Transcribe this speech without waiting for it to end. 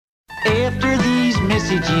After these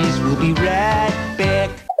messages, we'll be right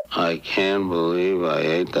back. I can't believe I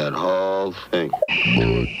ate that whole thing.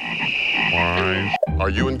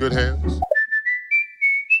 Are you in good hands?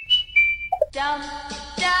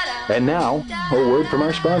 And now, a word from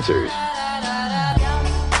our sponsors.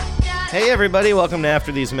 Hey everybody, welcome to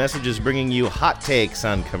After These Messages, bringing you hot takes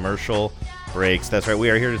on commercial breaks. That's right,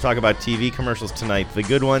 we are here to talk about TV commercials tonight. The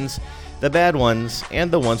good ones, the bad ones,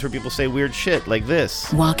 and the ones where people say weird shit like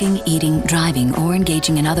this. Walking, eating, driving, or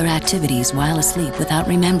engaging in other activities while asleep without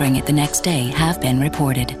remembering it the next day have been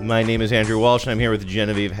reported. My name is Andrew Walsh, and I'm here with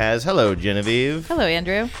Genevieve Has. Hello, Genevieve. Hello,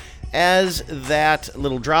 Andrew. As that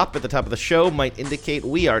little drop at the top of the show might indicate,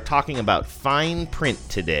 we are talking about fine print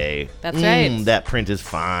today. That's right. That print is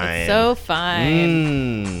fine. It's so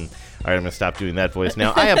fine. All right, I'm going to stop doing that voice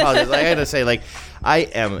now. I apologize. I got to say, I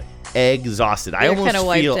am exhausted. I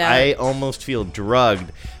almost feel drugged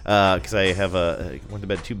because I went to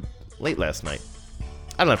bed too late last night.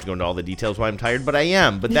 I don't have to go into all the details why I'm tired, but I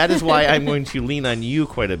am. But that is why I'm going to lean on you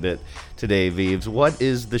quite a bit today, Vives. What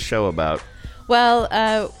is the show about? Well,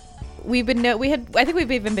 I think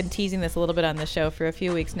we've even been teasing this a little bit on the show for a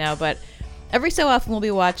few weeks now, but every so often we'll be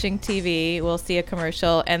watching TV, we'll see a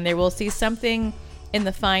commercial, and there we'll see something in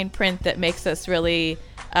the fine print that makes us really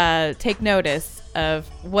take notice of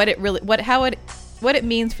what it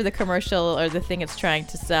means for the commercial or the thing it's trying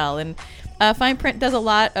to sell. And fine print does a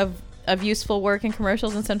lot of useful work in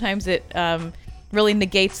commercials, and sometimes it really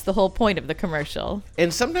negates the whole point of the commercial.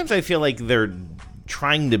 And sometimes I feel like they're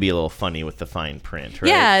trying to be a little funny with the fine print, right?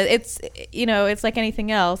 Yeah, it's like anything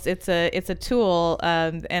else. It's a tool,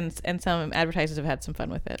 and some advertisers have had some fun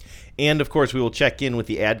with it. And of course, we will check in with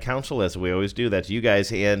the ad council as we always do. That's you guys.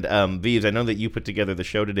 And Vives, I know that you put together the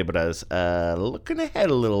show today, but I was looking ahead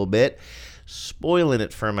a little bit, spoiling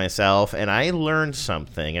it for myself, and I learned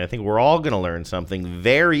something, and I think we're all going to learn something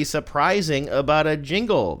very surprising about a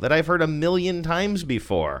jingle that I've heard a million times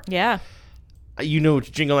before. Yeah. You know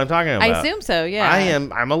which jingle I'm talking about. I assume so, yeah.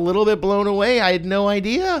 I'm a little bit blown away. I had no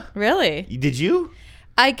idea. Really? Did you?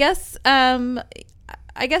 I guess I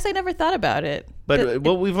never thought about it. But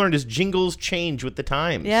what we've learned is jingles change with the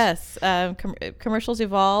times. Yes. Commercials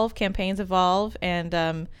evolve, campaigns evolve,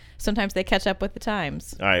 and sometimes they catch up with the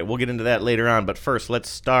times. All right, we'll get into that later on. But first, let's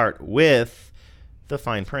start with the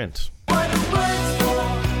fine print.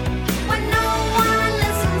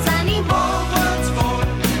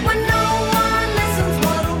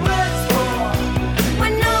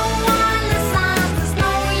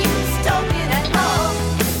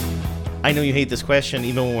 I know you hate this question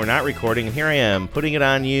even when we're not recording, and here I am putting it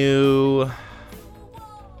on you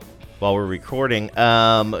while we're recording.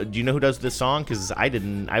 Do you know who does this song? Because I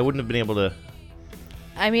wouldn't have been able to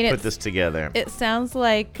put this together. It sounds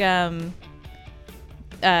like the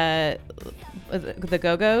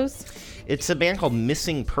Go-Go's. It's a band called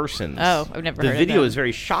Missing Persons. Oh, I've never heard of them. The video is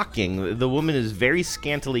very shocking. The woman is very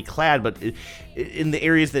scantily clad, but in the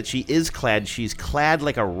areas that she is clad, she's clad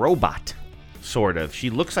like a robot. Sort of.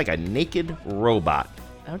 She looks like a naked robot.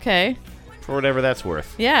 Okay. For whatever that's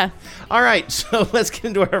worth. Yeah. All right, so let's get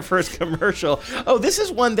into our first commercial. Oh, this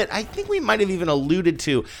is one that I think we might have even alluded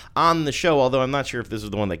to on the show, although I'm not sure if this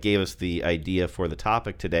is the one that gave us the idea for the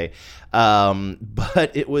topic today.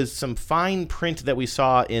 But it was some fine print that we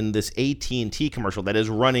saw in this AT&T commercial that is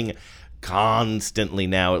running constantly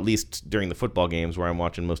now, at least during the football games where I'm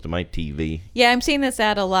watching most of my TV. Yeah, I'm seeing this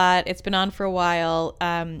ad a lot. It's been on for a while.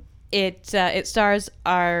 It stars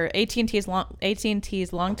our AT&T's longtime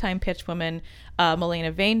pitchwoman,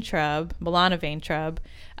 Milana Vaintrub.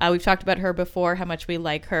 We've talked about her before, how much we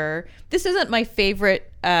like her. This isn't my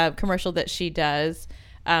favorite commercial that she does.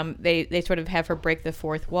 They sort of have her break the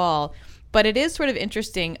fourth wall, but it is sort of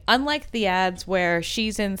interesting. Unlike the ads where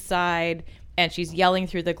she's inside and she's yelling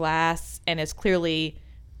through the glass and is clearly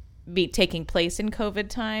taking place in COVID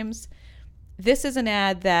times, this is an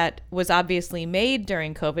ad that was obviously made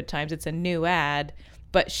during COVID times. It's a new ad,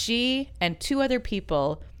 but she and two other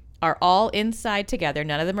people are all inside together.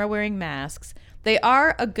 None of them are wearing masks. They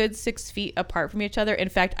are a good 6 feet apart from each other. In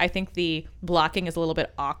fact, I think the blocking is a little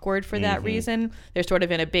bit awkward for that reason. They're sort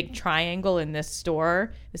of in a big triangle in this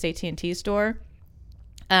store, this AT&T store.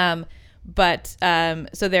 So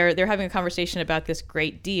they're having a conversation about this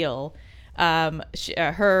great deal. One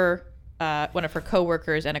of her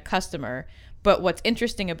coworkers and a customer. But what's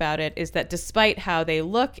interesting about it is that despite how they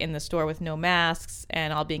look in the store with no masks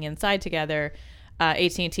and all being inside together,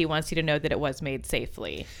 AT&T wants you to know that it was made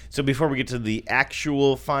safely. So before we get to the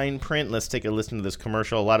actual fine print, let's take a listen to this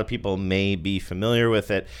commercial. A lot of people may be familiar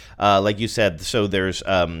with it. Like you said, so there's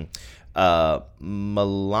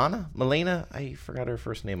Milana, I forgot her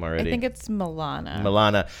first name already. I think it's Milana.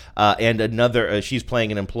 Milana, and another. She's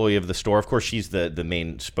playing an employee of the store. Of course, she's the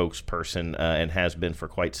main spokesperson and has been for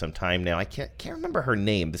quite some time now. I can't remember her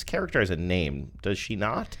name. This character has a name, does she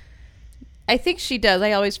not? I think she does.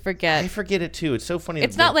 I always forget. I forget it too. It's so funny.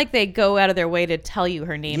 It's not like they go out of their way to tell you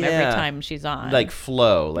her name every time she's on. Like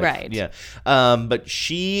Flo. Right. Yeah. But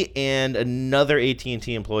she and another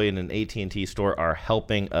AT&T employee in an AT&T store are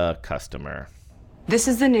helping a customer. This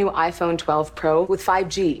is the new iPhone 12 Pro with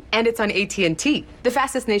 5G, and it's on AT&T, the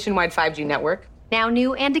fastest nationwide 5G network. Now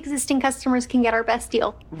new and existing customers can get our best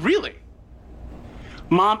deal. Really?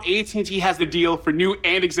 Mom, AT&T has the deal for new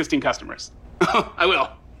and existing customers. I will.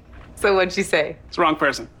 So what'd she say? It's the wrong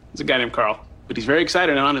person. It's a guy named Carl. But he's very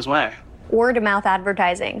excited and on his way. Word of mouth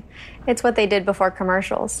advertising. It's what they did before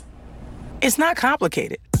commercials. It's not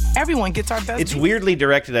complicated. Everyone gets our best. It's weirdly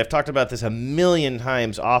directed. I've talked about this a million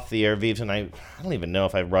times off the air, Vives, and I don't even know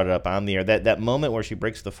if I brought it up on the air. That moment where she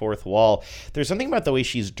breaks the fourth wall, there's something about the way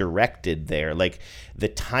she's directed there. Like, the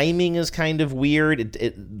timing is kind of weird.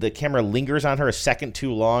 The camera lingers on her a second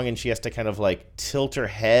too long, and she has to kind of, like, tilt her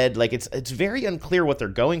head. Like, it's very unclear what they're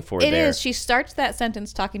going for there. It is. She starts that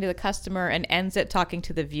sentence talking to the customer and ends it talking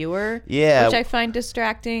to the viewer, yeah, which I find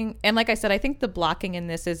distracting. And like I said, I think the blocking in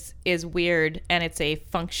this is weird, and it's a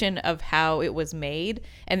function of how it was made,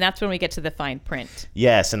 and that's when we get to the fine print.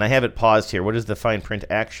 Yes, and I have it paused here. What does the fine print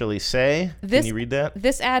actually say? Can you read that?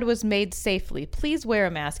 This ad was made safely. Please wear a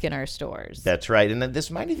mask in our stores. That's right. And this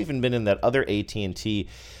might have even been in that other AT&T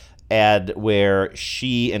ad where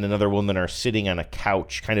she and another woman are sitting on a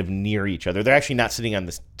couch kind of near each other. They're actually not sitting on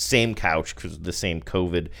the same couch because of the same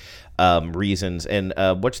COVID reasons. And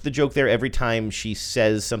what's the joke there? Every time she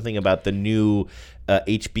says something about the new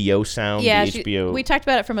HBO sound, yeah, HBO... we talked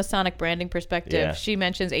about it from a Sonic branding perspective. Yeah. She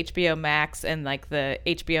mentions HBO Max and like the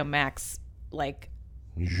HBO Max like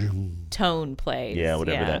tone plays. Yeah,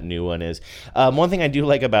 whatever that new one is. One thing I do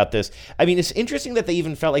like about this, I mean, it's interesting that they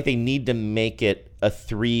even felt like they need to make it a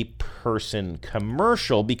 3-person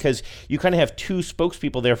commercial because you kind of have 2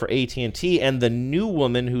 spokespeople there for AT&T, and the new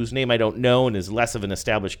woman whose name I don't know and is less of an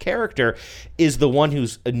established character is the one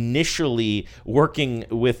who's initially working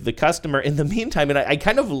with the customer in the meantime. And I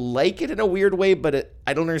kind of like it in a weird way, but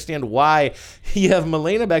I don't understand why. You have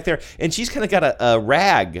Milena back there, and she's kind of got a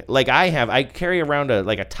rag like I have. I carry around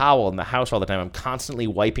a towel in the house all the time. I'm constantly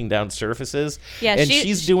wiping down surfaces, and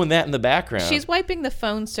she's doing that in the background. She's wiping the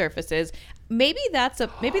phone surfaces. Maybe that's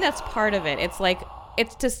part of it. It's like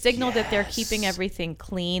it's to signal that they're keeping everything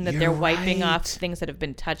clean, that they're wiping off things that have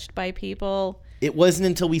been touched by people. It wasn't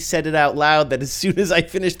until we said it out loud that as soon as I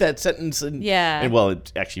finished that sentence, and well,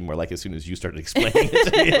 it's actually more like as soon as you started explaining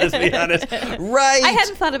it to me, let's be honest. Right. I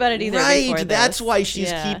hadn't thought about it either. Right. Before That's why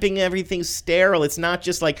she's keeping everything sterile. It's not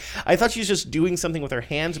just like, I thought she was just doing something with her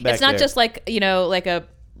hands back there. It's not just like,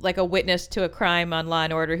 like a witness to a crime on Law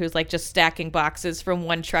and Order who's like just stacking boxes from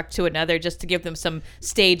one truck to another just to give them some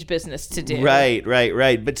stage business to do.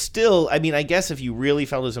 Right. But still, I mean, I guess if you really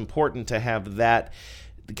felt it was important to have that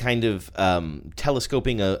kind of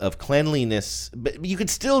telescoping of cleanliness, but you could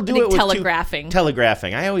still do it with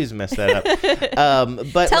telegraphing. I always mess that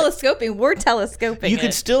up. But telescoping, we're telescoping. You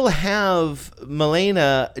could still have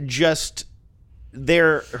Milena just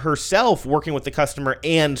there herself working with the customer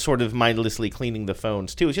and sort of mindlessly cleaning the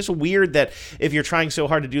phones too. It's just weird that if you're trying so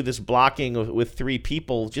hard to do this blocking with 3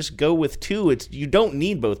 people, just go with 2. You don't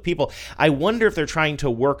need both people. I wonder if they're trying to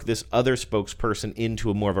work this other spokesperson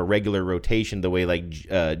into a more of a regular rotation, the way like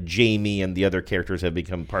Jamie and the other characters have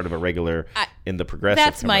become part of a regular in the Progressive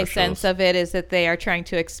That's my commercials. sense of it, is that they are trying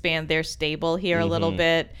to expand their stable here a little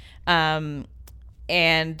bit. And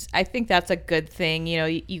I think that's a good thing. You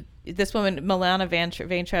know, this woman, Milana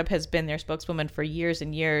Vaintrub, has been their spokeswoman for years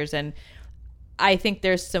and years, and I think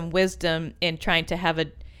there's some wisdom in trying to have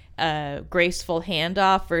a graceful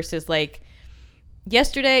handoff versus like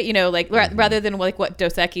yesterday, you know, like rather than like what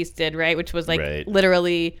Dos Equis did, right, which was like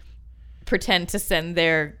literally pretend to send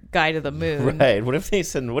their guy to the moon. Right. What if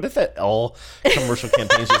that all commercial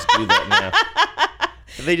campaigns just do that now?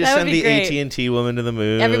 They just send the AT&T woman to the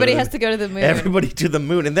moon. Everybody has to go to the moon. Everybody to the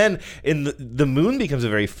moon. And then the moon becomes a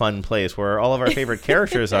very fun place where all of our favorite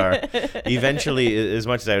characters are. Eventually, as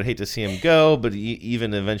much as I would hate to see him go, but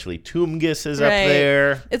even eventually Toomgis is up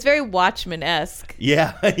there. It's very Watchmen-esque.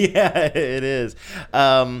 Yeah, it is.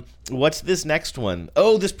 What's this next one?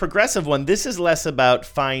 Oh, this Progressive one. This is less about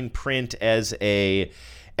fine print as a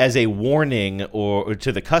warning or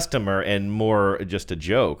to the customer and more just a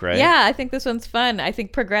joke, right? Yeah, I think this one's fun. I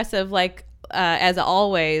think Progressive, like as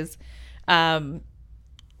always,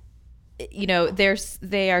 you know,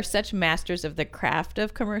 they are such masters of the craft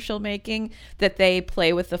of commercial making that they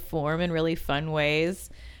play with the form in really fun ways.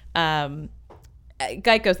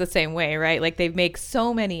 Geico's the same way, right? Like, they make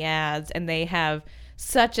so many ads, and they have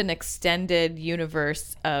such an extended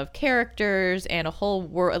universe of characters and a whole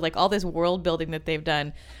world, like all this world building that they've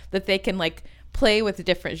done, that they can like play with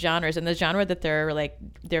different genres. And the genre that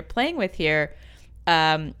they're playing with here,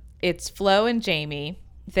 it's Flo and Jamie.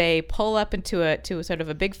 They pull up to a sort of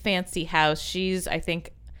a big fancy house. She's, I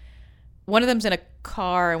think, one of them's in a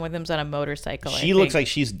car and one of them's on a motorcycle. She looks like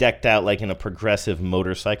she's decked out like in a progressive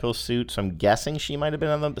motorcycle suit, so I'm guessing she might have been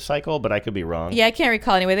on the cycle, but I could be wrong. Yeah, I can't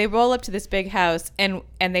recall. Anyway, they roll up to this big house and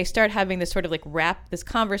they start having this sort of like this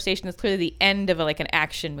conversation that's clearly the end of an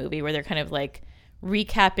action movie where they're kind of like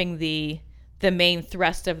recapping the main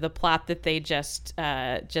thrust of the plot that they just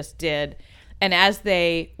did. And as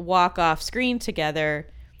they walk off screen together,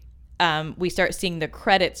 we start seeing the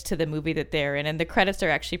credits to the movie that they're in, and the credits are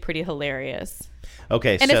actually pretty hilarious.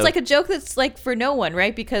 Okay, and it's like a joke that's like for no one,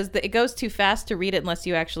 right? Because it goes too fast to read it unless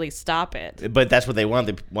you actually stop it. But that's what they want.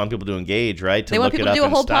 They want people to engage, right? They want people to do a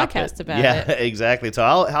whole podcast about it. Yeah, exactly. So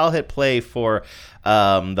I'll hit play for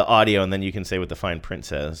the audio, and then you can say what the fine print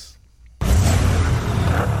says.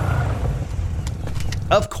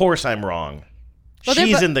 Of course I'm wrong. Well,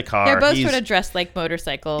 she's in the car. They're both sort of dressed like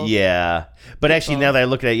motorcycle. Yeah. But actually, now that I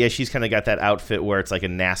look at it, yeah, she's kind of got that outfit where it's like a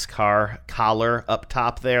NASCAR collar up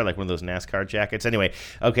top there, like one of those NASCAR jackets. Anyway,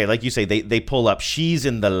 okay, like you say, they pull up. She's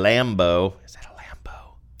in the Lambo. Is that a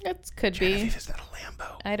Lambo? It could be. Is that a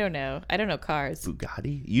Lambo? I don't know. I don't know cars.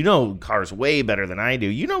 Bugatti? You know cars way better than I do.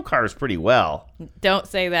 You know cars pretty well. Don't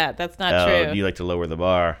say that. That's not true. You like to lower the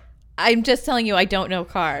bar. I'm just telling you, I don't know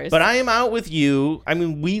cars. But I am out with you. I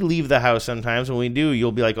mean, we leave the house sometimes. When we do,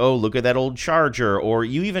 you'll be like, oh, look at that old Charger. Or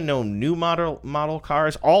you even know new model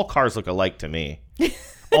cars. All cars look alike to me.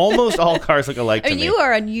 Almost all cars look alike to me. You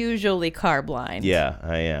are unusually car blind. Yeah,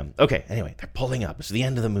 I am. Okay, anyway, they're pulling up. It's the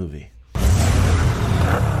end of the movie.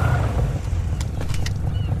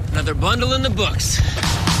 Another bundle in the books.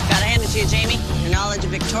 Gotta hand it to you, Jamie. Your knowledge of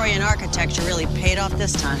Victorian architecture really paid off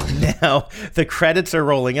this time. Now, the credits are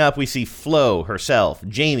rolling up. We see Flo herself.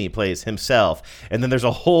 Jamie plays himself. And then there's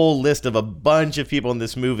a whole list of a bunch of people in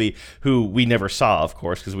this movie who we never saw, of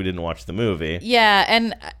course, because we didn't watch the movie. Yeah,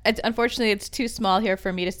 and unfortunately, it's too small here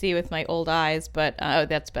for me to see with my old eyes, but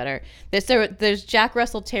that's better. There's Jack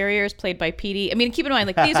Russell Terriers played by Petey. I mean, keep in mind,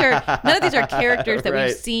 like none of these are characters that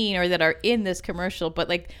we've seen or that are in this commercial, but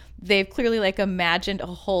like they've clearly like imagined a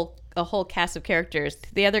whole cast of characters.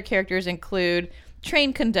 The other characters include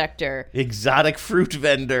train conductor, exotic fruit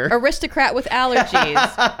vendor, aristocrat with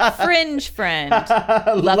allergies, fringe friend,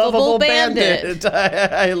 lovable bandit.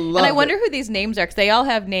 I love and I wonder who these names are, because they all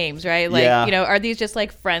have names, right? Like, are these just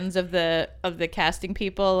like friends of the casting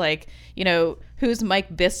people? Like, who's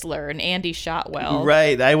Mike Bisler and Andy Shotwell?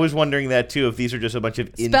 Right. I was wondering that too, if these are just a bunch of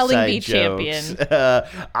Spelling inside bee jokes.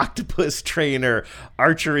 champion. Octopus trainer,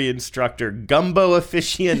 archery instructor, gumbo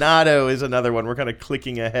aficionado is another one. We're kind of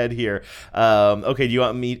clicking ahead here. Okay, do you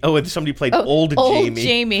want me? Oh, and somebody played old Jamie. Old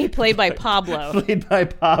Jamie, played by Pablo. Played by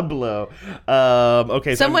Pablo.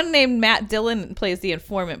 Okay. Someone named Matt Dillon plays the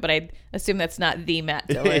informant, but I assume that's not the Matt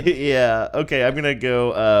Dillon. Yeah. Okay, I'm going to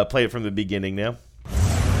go play it from the beginning now.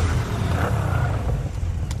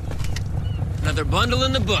 Another bundle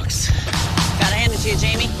in the books. Gotta hand it to you,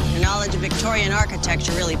 Jamie. Your knowledge of Victorian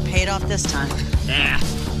architecture really paid off this time.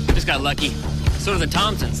 Just got lucky. So did the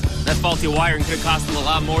Thompsons. That faulty wiring could have cost them a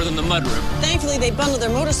lot more than the mudroom. Thankfully, they bundled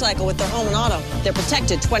their motorcycle with their home and auto. They're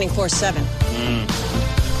protected 24/7.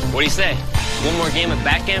 What do you say? One more game of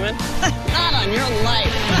backgammon? Not on your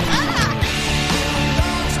life.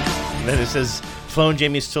 Then it says, Flo and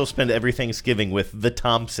Jamie still spend every Thanksgiving with the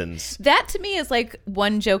Thompsons. That to me is like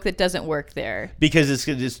one joke that doesn't work there. Because it's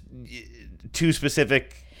just too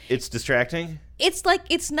specific, it's distracting? It's like,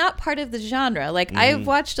 it's not part of the genre. Like, I've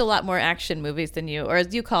watched a lot more action movies than you, or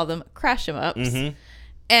as you call them, crash 'em ups. Mm-hmm.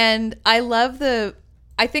 And I love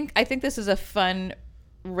I think this is a fun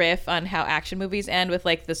riff on how action movies end with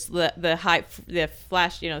like this, the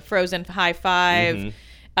flash, Frozen high five,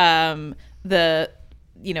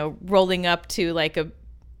 rolling up to like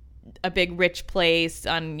a big rich place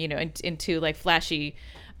on, into like flashy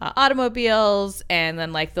automobiles, and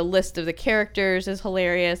then like the list of the characters is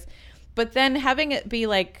hilarious. But then having it be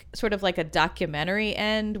like sort of like a documentary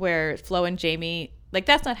end where Flo and Jamie, like,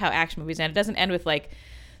 that's not how action movies end. It doesn't end with like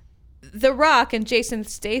The Rock and Jason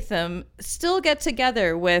Statham still get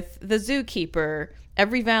together with the zookeeper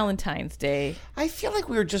every Valentine's Day. I feel like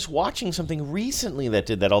we were just watching something recently that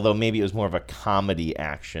did that, although maybe it was more of a comedy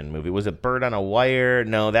action movie. Was it Bird on a Wire?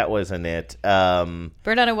 No, that wasn't it. Bird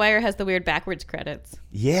on a Wire has the weird backwards credits.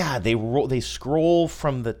 Yeah, they scroll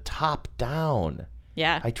from the top down.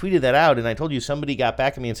 Yeah. I tweeted that out, and I told you somebody got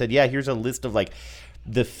back at me and said, yeah, here's a list of like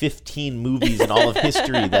the 15 movies in all of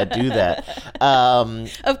history that do that.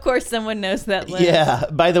 Of course, someone knows that list. Yeah.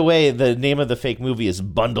 By the way, the name of the fake movie is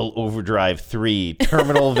Bundle Overdrive 3,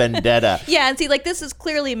 Terminal Vendetta. Yeah, and see, like, this is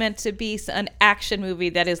clearly meant to be an action movie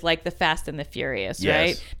that is like the Fast and the Furious, Yes.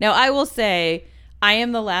 right? Now, I will say, I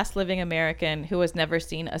am the last living American who has never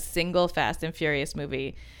seen a single Fast and Furious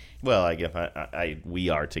movie. Well, I guess we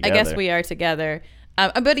are together. I guess we are together.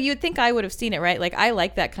 But you'd think I would have seen it, right? Like, I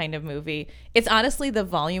like that kind of movie. It's honestly the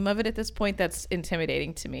volume of it at this point that's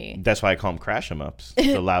intimidating to me. That's why I call them crash 'em ups,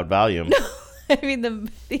 the loud volume. No, I mean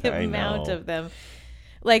the amount of them.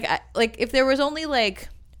 Like if there was only like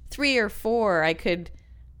 3 or 4, I could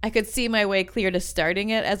see my way clear to starting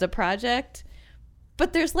it as a project.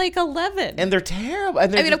 But there's like 11. And they're terrible. I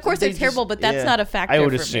mean, of course they're terrible, but that's not a factor I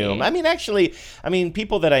would for assume. me. I mean, actually,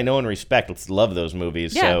 people that I know and respect love those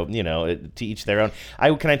movies. Yeah. So, to each their own.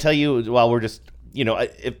 Can I tell you, while we're just,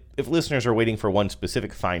 if listeners are waiting for one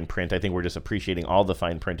specific fine print, I think we're just appreciating all the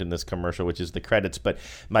fine print in this commercial, which is the credits. But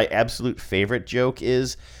my absolute favorite joke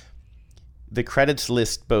is the credits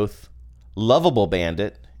list both lovable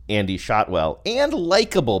bandit, Andy Shotwell, and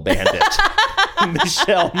likable bandit,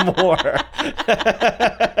 Michelle Moore.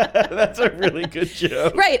 That's a really good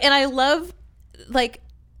joke. Right, and I love, like,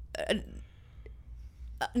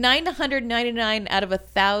 999 out of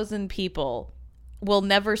 1,000 people will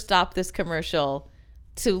never stop this commercial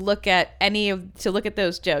to look at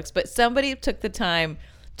those jokes. But somebody took the time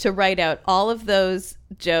to write out all of those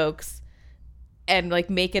jokes and like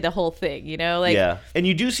make it a whole thing, like, yeah. And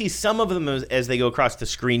you do see some of them as they go across the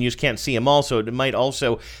screen. You just can't see them all, so it might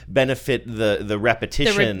also benefit the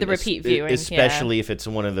repetition, the repeat viewing, especially if it's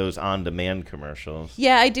one of those on-demand commercials.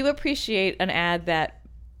 Yeah, I do appreciate an ad that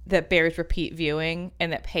bears repeat viewing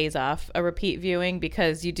and that pays off a repeat viewing,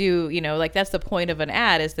 because you do, like, that's the point of an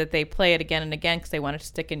ad, is that they play it again and again because they want it to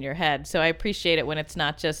stick in your head. So I appreciate it when it's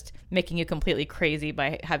not just making you completely crazy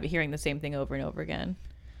by hearing the same thing over and over again.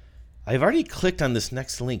 I've already clicked on this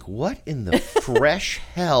next link. What in the fresh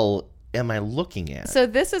hell am I looking at? So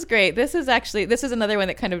this is great. This is another one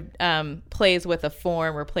that kind of plays with a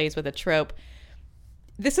form or plays with a trope.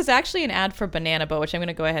 This is actually an ad for Banana Boat, which I'm going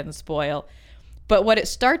to go ahead and spoil. But what it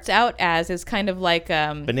starts out as is kind of like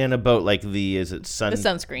Banana Boat, like the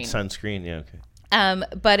sunscreen. Sunscreen, yeah, okay.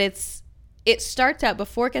 But it starts out,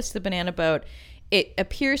 before it gets to the Banana Boat, it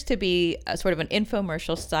appears to be a sort of an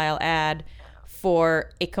infomercial style ad for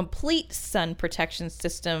a complete sun protection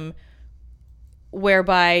system,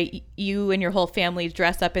 whereby you and your whole family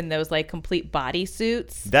dress up in those like complete body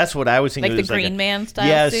suits. That's what I was thinking. Like the Green Man style.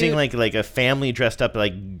 Yeah, I was suit. seeing like a family dressed up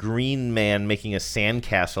like Green Man making a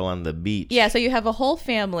sandcastle on the beach. Yeah, so you have a whole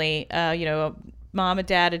family, mom and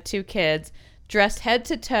dad and 2 kids, dressed head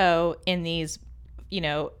to toe in these,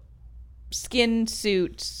 skin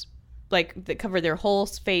suits, like that cover their whole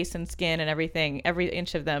face and skin and everything, every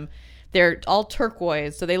inch of them. They're all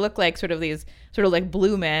turquoise, so they look like sort of like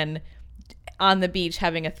blue men on the beach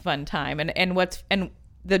having a fun time. And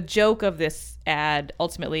the joke of this ad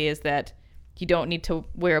ultimately is that you don't need to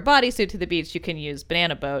wear a bodysuit to the beach. You can use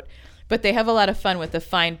Banana Boat. But they have a lot of fun with the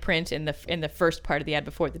fine print in the first part of the ad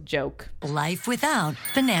before the joke. Life without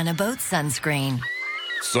Banana Boat sunscreen.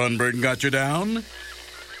 Sunburn got you down?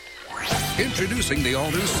 Introducing the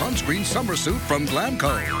all-new Sunscreen Summer Suit from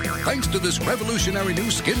Glamco. Thanks to this revolutionary new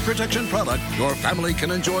skin protection product, your family can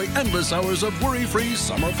enjoy endless hours of worry-free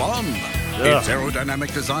summer fun. Its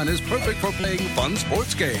aerodynamic design is perfect for playing fun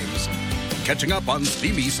sports games, catching up on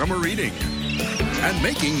steamy summer reading, and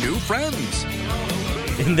making new friends.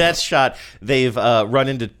 In that shot, they've run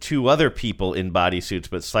into 2 other people in bodysuits,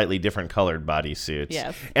 but slightly different colored bodysuits.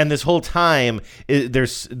 Yes. And this whole time,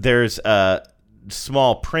 there's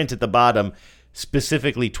small print at the bottom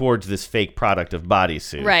specifically towards this fake product of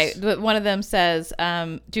bodysuits. Right. One of them says,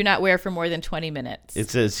 do not wear for more than 20 minutes. It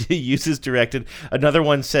says, use as directed. Another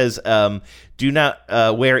one says, do not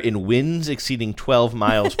wear in winds exceeding 12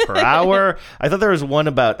 miles per hour. I thought there was one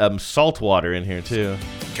about salt water in here, too.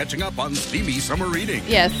 Catching up on steamy summer reading.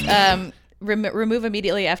 Yes. Remove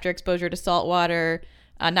immediately after exposure to salt water.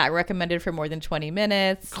 Not recommended for more than 20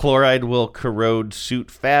 minutes. Chloride will corrode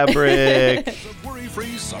suit fabric.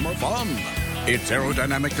 Worry-free summer fun. Its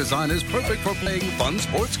aerodynamic design is perfect for playing fun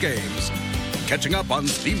sports games, catching up on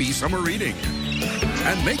steamy summer reading,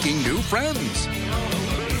 and making new friends.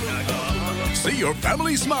 See your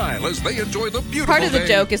family smile as they enjoy the beautiful Part of the day.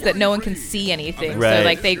 joke is that no one can see anything. Right. So,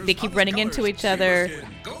 like, they keep running into each other.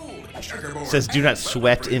 It says, do not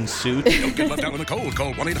sweat in suit. Don't get left out in the cold.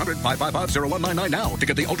 Call 1-800-555-0199 now to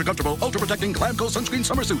get the ultra-comfortable, ultra-protecting Glamco sunscreen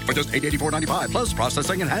summer suit for just $884.95 plus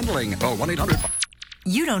processing and handling. Call 1-800...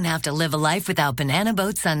 You don't have to live a life without Banana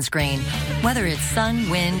Boat sunscreen. Whether it's sun,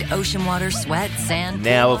 wind, ocean water, sweat, sand...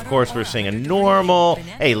 Now, of course, we're seeing a normal...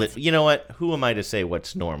 Hey, you know what? Who am I to say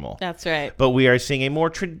what's normal? That's right. But we are seeing a more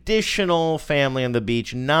traditional family on the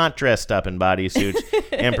beach, not dressed up in bodysuits,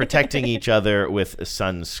 and protecting each other with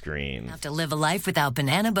sunscreen. Have to live a life without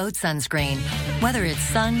Banana Boat sunscreen. Whether it's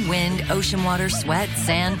sun, wind, ocean water, sweat,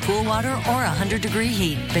 sand, pool water, or 100-degree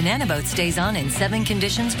heat, Banana Boat stays on in 7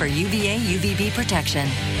 conditions for UVA, UVB protection.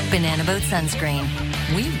 Banana Boat sunscreen.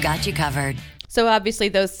 We've got you covered. So obviously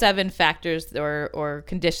those 7 factors or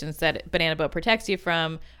conditions that Banana Boat protects you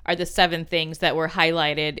from are the 7 things that were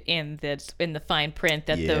highlighted in the fine print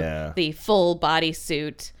that the full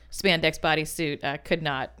bodysuit, spandex bodysuit could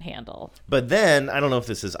not handle. But then, I don't know if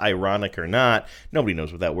this is ironic or not. Nobody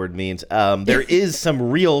knows what that word means. There is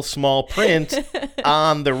some real small print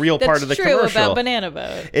on the real part of the commercial. That's true about Banana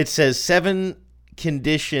Boat. It says 7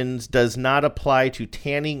 conditions does not apply to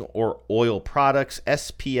tanning or oil products,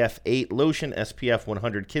 SPF 8 lotion, SPF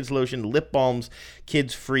 100 kids lotion, lip balms,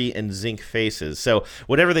 kids free, and zinc faces. So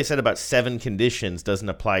whatever they said about 7 conditions doesn't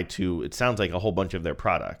apply to, it sounds like, a whole bunch of their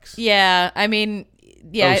products. Yeah, I mean,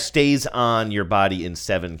 yeah. Stays on your body in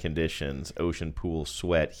 7 conditions: ocean, pool,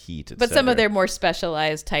 sweat, heat, etc. But some of their more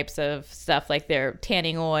specialized types of stuff, like their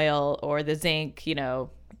tanning oil or the zinc,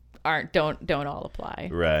 don't all apply.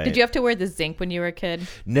 Right. Did you have to wear the zinc when you were a kid?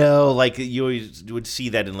 No, like you always would see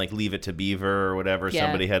that in like Leave It to Beaver or whatever. Yeah.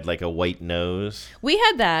 Somebody had like a white nose. We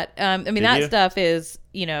had that. Did that you? stuff is,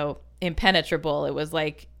 impenetrable. It was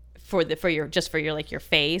like for your like your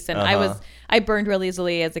face, and I burned real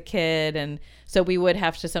easily as a kid, and so we would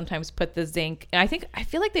have to sometimes put the zinc. And I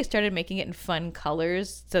feel like they started making it in fun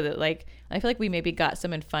colors, so that like I feel like we maybe got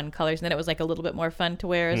some in fun colors, and then it was like a little bit more fun to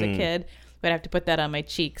wear as a kid. But I'd have to put that on my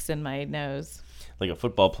cheeks and my nose. Like a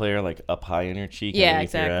football player, like up high in your cheek. Yeah,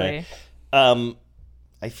 exactly.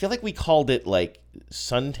 I feel like we called it like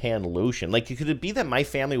suntan lotion. Like, could it be that my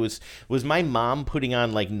family was my mom putting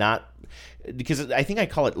on like not, because I think I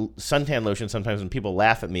call it suntan lotion sometimes when people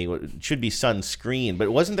laugh at me. It should be sunscreen,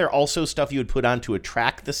 but wasn't there also stuff you would put on to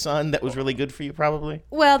attract the sun that was really good for you probably?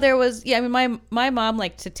 Well, there was, I mean, my mom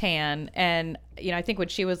liked to tan, and I think when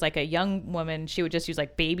she was like a young woman, she would just use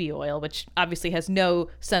like baby oil, which obviously has no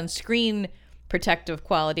sunscreen protective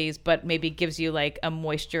qualities, but maybe gives you like a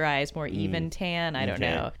moisturized, more even tan. I don't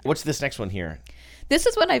know. What's this next one here? This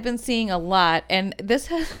is what I've been seeing a lot, and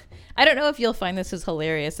I don't know if you'll find this as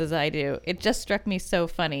hilarious as I do. It just struck me so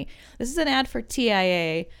funny. This is an ad for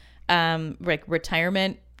TIA, like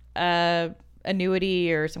retirement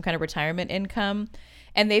annuity or some kind of retirement income.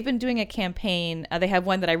 And they've been doing a campaign. They have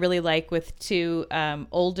one that I really like with 2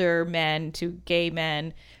 older men, 2 gay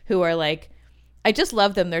men who are like, I just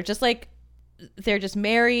love them. They're just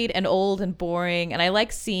married and old and boring. And I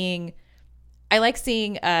like seeing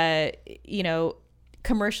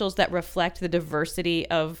commercials that reflect the diversity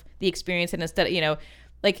of the experience. And instead of,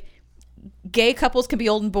 like gay couples can be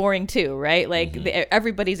old and boring too, right? Like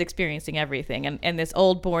everybody's experiencing everything. And this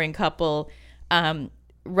old boring couple,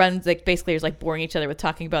 runs like basically is like boring each other with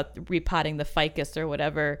talking about repotting the ficus or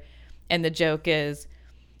whatever, and the joke is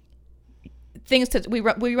we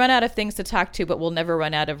run out of things to talk to, but we'll never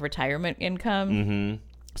run out of retirement income.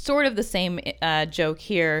 Sort of the same joke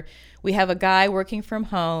here. We have a guy working from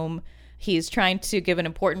home. He's trying to give an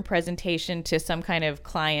important presentation to some kind of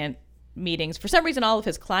client meetings. For some reason, all of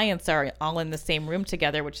his clients are all in the same room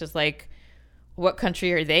together, which is like, what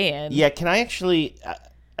country are they in? Yeah, can I actually...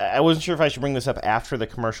 I wasn't sure if I should bring this up after the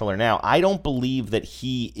commercial or now. I don't believe that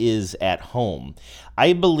he is at home.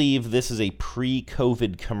 I believe this is a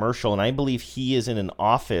pre-COVID commercial, and I believe he is in an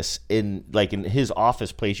office, in his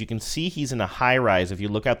office place. You can see he's in a high-rise if you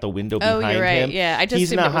look out the window behind you're right. him. Yeah, I just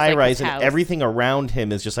he's in a high-rise, and everything around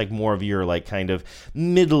him is just like more of your like kind of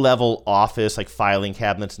mid-level office, like filing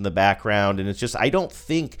cabinets in the background. And it's just, I don't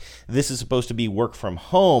think this is supposed to be work from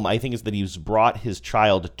home. I think it's that he's brought his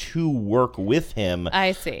child to work with him.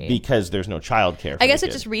 I see. Because there's no childcare. I guess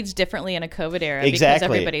it just reads differently in a COVID era. Exactly.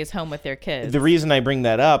 Because everybody's home with their kids. The reason I bring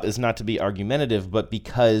that up is not to be argumentative, but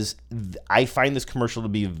because I find this commercial to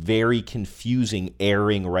be very confusing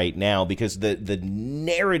airing right now, because the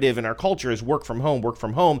narrative in our culture is work from home, work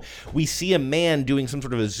from home. We see a man doing some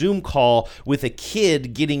sort of a Zoom call with a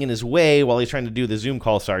kid getting in his way while he's trying to do the Zoom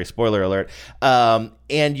call. Sorry, spoiler alert.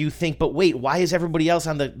 And you think, but wait, why is everybody else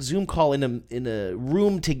on the Zoom call in a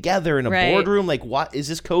room together in a boardroom? Like, what is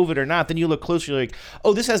this COVID or not? Then you look closer, you're like,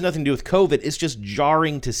 oh, this has nothing to do with COVID. It's just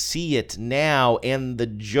jarring to see it now. And the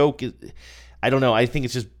joke is, I don't know. I think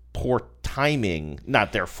it's just poor timing,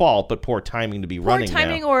 not their fault, but poor timing to be running now. Poor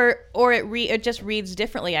timing, or it just reads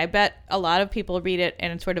differently. I bet a lot of people read it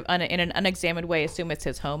in sort of in an unexamined way, assume it's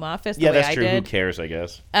his home office. Yeah, the way that's true. Who cares? I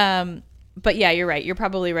guess. But yeah, you're right. You're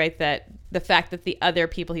probably right that the fact that the other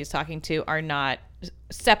people he's talking to are not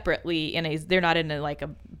separately they're not in a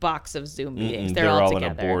box of Zoom meetings. They're all together.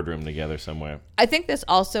 In a boardroom together somewhere. I think this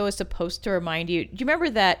also is supposed to remind you. Do you remember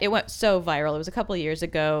that it went so viral? It was a couple of years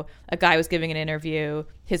ago. A guy was giving an interview.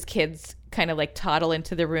 His kids kind of toddle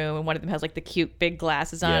into the room, and one of them has the cute big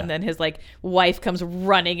glasses on. And then his wife comes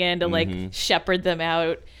running in to shepherd them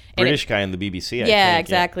out. British guy in the BBC, I yeah, think.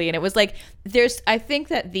 Exactly. And it was I think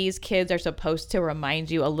that these kids are supposed to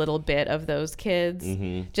remind you a little bit of those kids,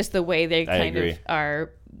 just the way they kind of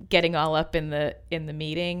are getting all up in the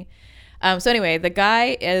meeting. So anyway, the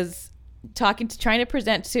guy is trying to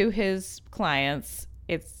present to his clients.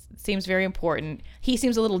 It seems very important. He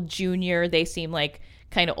seems a little junior. They seem like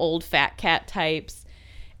kind of old fat cat types.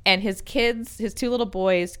 And his kids, his two little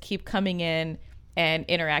boys, keep coming in and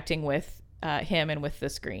interacting with him and with the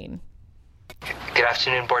screen. Good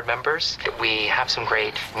afternoon, board members. We have some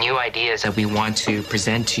great new ideas that we want to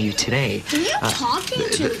present to you today. Who are you talking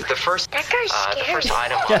to? The first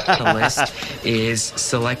item on the list is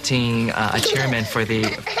selecting a chairman for the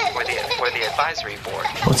advisory board.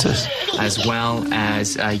 What's this? As well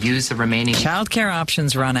as use the remaining childcare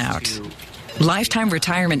options run out. Lifetime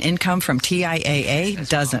retirement income from TIAA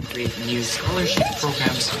doesn't. New scholarship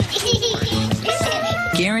programs.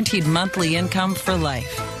 Guaranteed monthly income for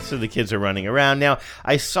life. So the kids are running around. Now,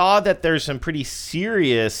 I saw that there's some pretty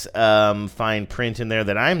serious fine print in there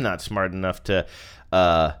that I'm not smart enough to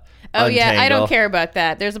yeah, I don't care about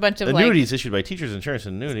that. There's a bunch of annuities issued by Teachers Insurance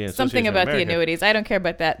and Annuity Association something about the annuities. I don't care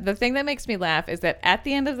about that. The thing that makes me laugh is that at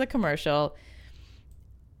the end of the commercial,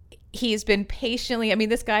 he's been patiently,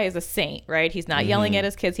 this guy is a saint, right? He's not yelling at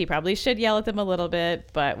his kids. He probably should yell at them a little bit,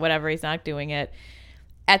 but whatever, he's not doing it.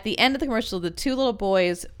 At the end of the commercial, the two little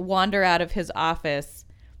boys wander out of his office,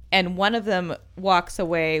 and one of them walks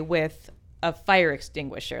away with a fire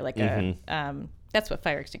extinguisher, that's what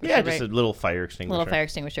fire extinguisher, yeah, just a little fire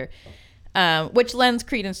extinguisher. Which lends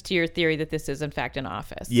credence to your theory that this is, in fact, an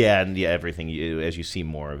office. Yeah, and everything, as you see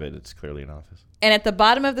more of it, it's clearly an office. And at the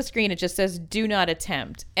bottom of the screen, it just says, do not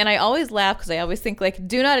attempt. And I always laugh because I always think,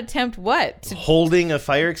 do not attempt what? Holding a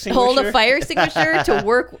fire extinguisher? Hold a fire extinguisher to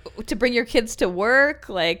work, to bring your kids to work.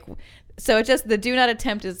 So it just, the do not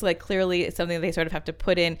attempt is clearly something they sort of have to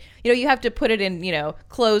put in. You have to put it in,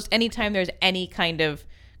 closed. Anytime there's any kind of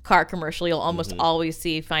car commercial, you'll almost always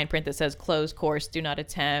see fine print that says closed course, do not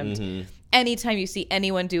attempt. Anytime you see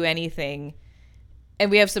anyone do anything, and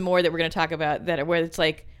we have some more that we're going to talk about where it's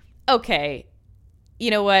okay, you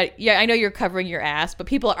know what? Yeah, I know you're covering your ass, but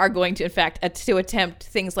people are going to, in fact, to attempt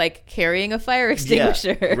things like carrying a fire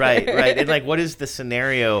extinguisher. Yeah, right. And what is the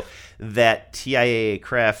scenario that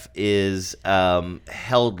TIAA-CREF is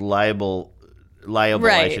held liable, right.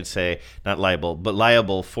 I should say, not liable, but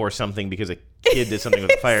liable for something because a kid did something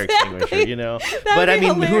with a fire extinguisher, But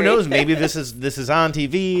who knows? Maybe this is on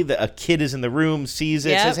TV. A kid is in the room, sees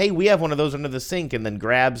it, says, "Hey, we have one of those under the sink," and then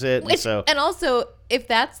grabs it. And also, if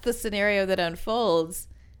that's the scenario that unfolds,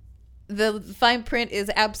 the fine print is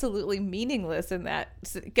absolutely meaningless in that.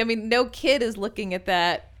 No kid is looking at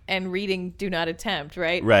that and reading "do not attempt,"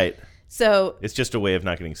 right? Right. So it's just a way of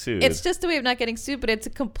not getting sued. It's just a way of not getting sued, but it's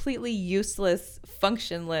a completely useless,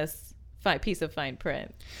 functionless piece of fine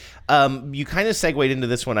print. You kind of segued into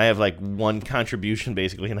this one. I have one contribution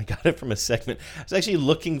basically, and I got it from a segment. I was actually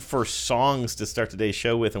looking for songs to start today's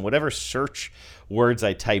show with, and whatever search words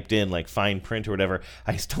I typed in, like fine print or whatever,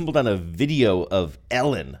 I stumbled on a video of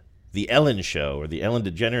Ellen, the Ellen Show, or the Ellen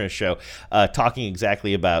DeGeneres Show, talking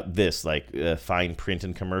exactly about this, fine print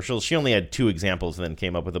and commercials. She only had 2 examples and then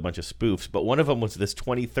came up with a bunch of spoofs, but one of them was this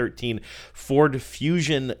 2013 Ford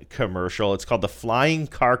Fusion commercial. It's called the Flying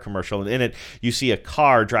Car commercial, and in it, you see a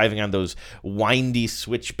car driving on those windy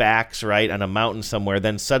switchbacks, right, on a mountain somewhere.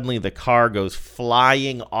 Then suddenly the car goes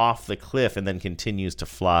flying off the cliff and then continues to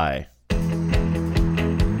fly.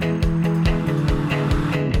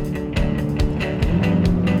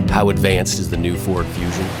 How advanced is the new Ford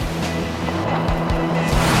Fusion?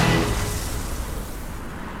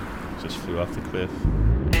 Just flew off the cliff.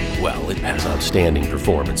 Well, it has outstanding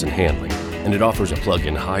performance and handling, and it offers a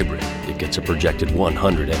plug-in hybrid that gets a projected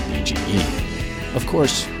 100 mpge. Of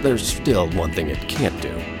course, there's still one thing it can't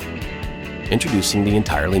do. Introducing the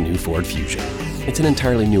entirely new Ford Fusion. It's an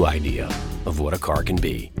entirely new idea of what a car can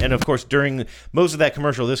be. And of course, during most of that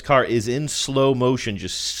commercial, this car is in slow motion,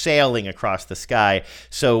 just sailing across the sky.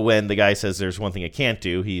 So when the guy says there's one thing it can't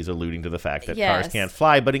do, he's alluding to the fact that cars can't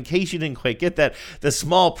fly. But in case you didn't quite get that, the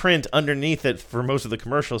small print underneath it for most of the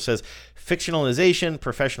commercial says, fictionalization,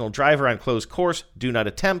 professional driver on closed course, do not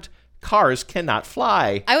attempt. Cars cannot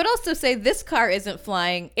fly. I would also say this car isn't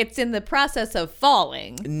flying. It's in the process of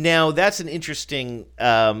falling. Now, that's an interesting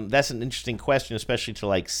question, especially to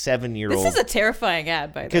like 7-year-olds. This is a terrifying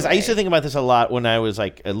ad, by the way. Because I used to think about this a lot when I was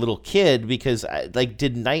like a little kid, because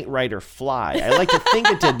did Knight Rider fly? I like to think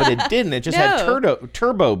it did, but it didn't. It just had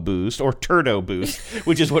turbo boost, or turdo boost,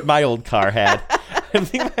 which is what my old car had. I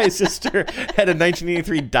think my sister had a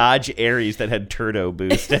 1983 Dodge Aries that had turbo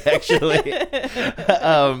boost, actually.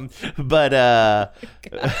 But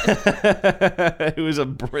it was a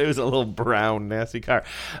little brown nasty car.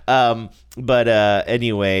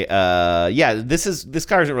 Anyway, this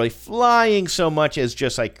car isn't really flying so much as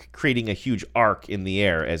just like creating a huge arc in the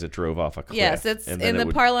air as it drove off a cliff. Yes, it's in the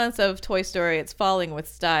parlance of Toy Story. It's falling with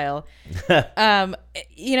style.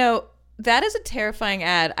 That is a terrifying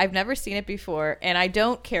ad. I've never seen it before, and I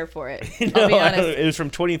don't care for it. I'll be honest. It was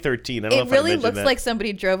from 2013. I don't know if it really I mentioned looks that. like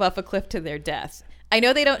somebody drove off a cliff to their death. I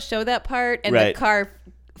know they don't show that part, and the car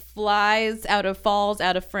falls out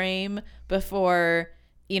of frame before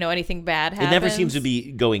anything bad happens. It never seems to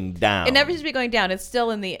be going down. It never seems to be going down. It's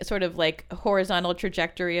still in the sort of like horizontal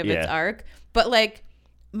trajectory of its arc. But like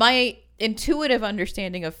my intuitive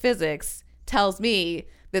understanding of physics tells me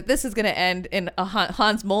that this is going to end in a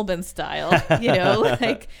Hans Molben style,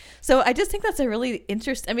 so I just think that's a really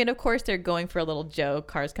interesting. I mean, of course, they're going for a little joke.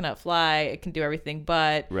 Cars cannot fly. It can do everything,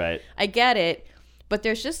 but I get it. But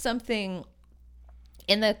there's just something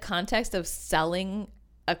in the context of selling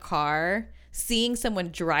a car, seeing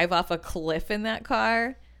someone drive off a cliff in that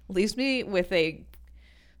car leaves me with a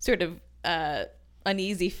sort of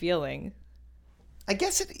uneasy feeling. I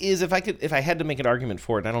guess it is. If I had to make an argument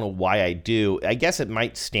for it, and I don't know why I do, I guess it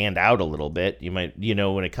might stand out a little bit. You might,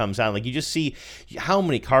 when it comes out, like you just see how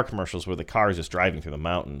many car commercials where the car is just driving through the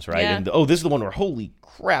mountains, right? Yeah. And this is the one where, holy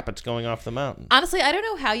crap, it's going off the mountain. Honestly, I don't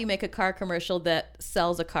know how you make a car commercial that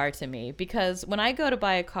sells a car to me, because when I go to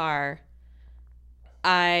buy a car,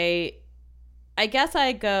 I guess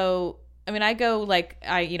I go like,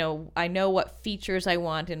 I know what features I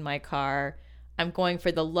want in my car. I'm going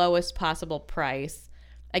for the lowest possible price.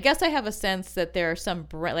 I guess I have a sense that there are some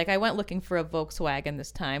like I went looking for a Volkswagen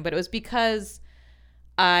this time, but it was because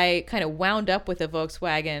I kind of wound up with a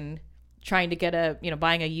Volkswagen trying to get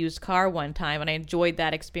buying a used car one time, and I enjoyed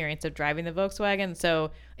that experience of driving the Volkswagen, so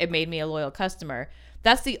it made me a loyal customer.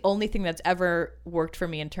 That's the only thing that's ever worked for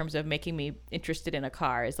me in terms of making me interested in a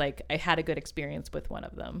car, is like I had a good experience with one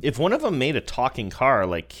of them. If one of them made a talking car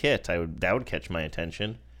like KITT, that would catch my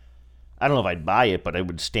attention. I don't know if I'd buy it, but it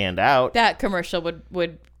would stand out. That commercial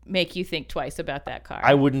would make you think twice about that car.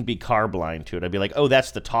 I wouldn't be car blind to it. I'd be like, oh,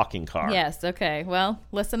 that's the talking car. Yes, okay. Well,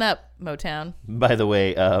 listen up, Motown. By the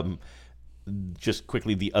way, just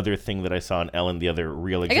quickly, the other thing that I saw in Ellen, the other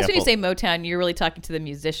real example. I guess when you say Motown, you're really talking to the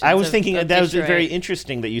musicians. I was thinking of that was Detroit. very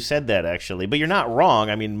interesting that you said that, actually. But you're not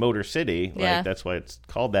wrong. I mean, Motor City, that's why it's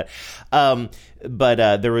called that.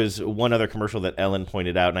 But there was one other commercial that Ellen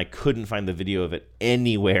pointed out, and I couldn't find the video of it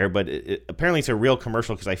anywhere. But apparently it's a real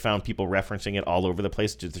commercial, because I found people referencing it all over the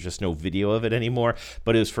place. There's just no video of it anymore.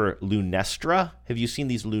 But it was for Lunestra. Have you seen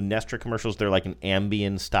these Lunestra commercials? They're like an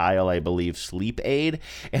Ambien style, I believe, sleep aid.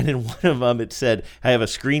 And in one of them, it said, I have a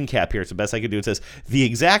screen cap here. It's the best I could do. It says, the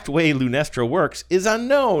exact way Lunestra works is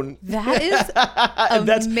unknown. That is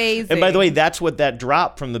amazing. And by the way, that's what that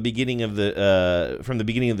drop from the beginning of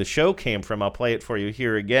the show came from. I'll play it for you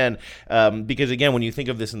here again, because again, when you think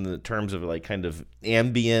of this in the terms of like kind of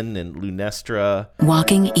Ambien and Lunestra,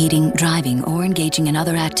 Walking, eating, driving, or engaging in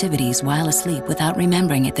other activities while asleep without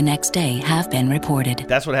remembering it the next day have been reported.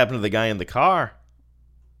 That's what happened to the guy in the car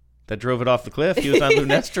that drove it off the cliff. He was on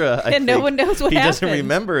Lunestra. And no one knows what happened. He doesn't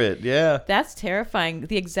remember it. Yeah. That's terrifying.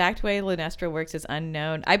 The exact way Lunestra works is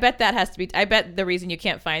unknown. I bet that has to be. I bet the reason you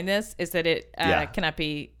can't find this is that it cannot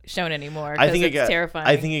be shown anymore. I think it's terrifying.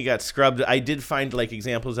 I think it got scrubbed. I did find like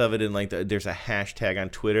examples of it in like there's a hashtag on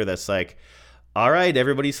Twitter that's like, all right,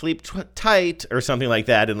 everybody sleep tight, or something like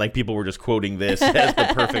that, and like people were just quoting this as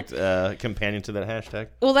the perfect companion to that hashtag.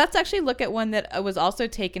 Well, let's actually look at one that was also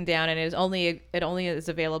taken down, and it only is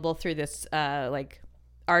available through this like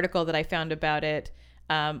article that I found about it.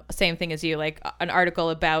 Same thing as you, like an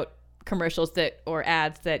article about commercials or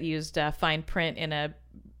ads that used fine print in a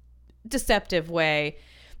deceptive way.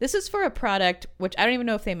 This is for a product which I don't even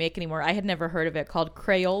know if they make anymore. I had never heard of it, called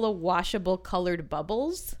Crayola Washable Colored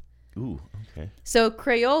Bubbles. Ooh, okay. So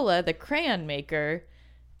Crayola, the crayon maker,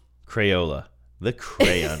 Crayola, the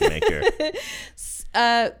crayon maker,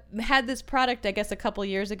 had this product, I guess, a couple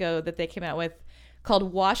years ago that they came out with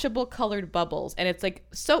called washable colored bubbles, and it's like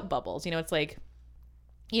soap bubbles. It's like,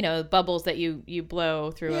 bubbles that you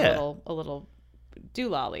blow through a little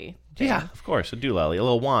doolally thing. Yeah, of course, a doolally, a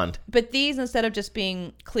little wand. But these, instead of just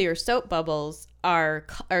being clear soap bubbles, are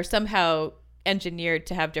somehow engineered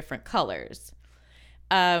to have different colors.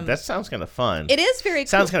 That sounds kind of fun. It is very cool.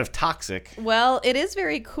 Sounds kind of toxic. Well, it is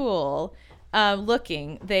very cool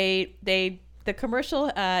looking. The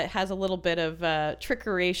commercial has a little bit of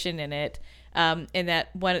trickeration in it. In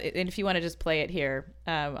that one, and if you want to just play it here,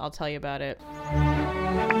 I'll tell you about it.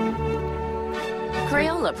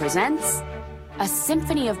 Crayola presents a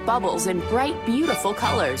symphony of bubbles in bright, beautiful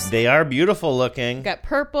colors. They are beautiful looking. Got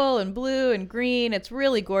purple and blue and green. It's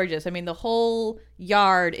really gorgeous. I mean, the whole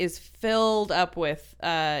yard is filled up with,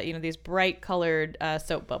 these bright colored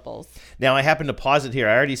soap bubbles. Now, I happen to pause it here.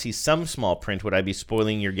 I already see some small print. Would I be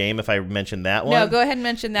spoiling your game if I mentioned that one? No, go ahead and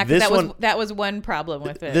mention that, because that was one problem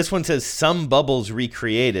with it. This one says some bubbles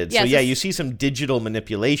recreated. Yeah, so, you see some digital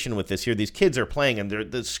manipulation with this here. These kids are playing, and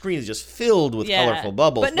the screen is just filled with colorful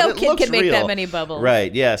bubbles. But no kid can make real. that many bubbles.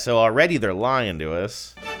 Right, yeah. So already they're lying to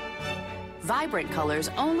us. Vibrant colors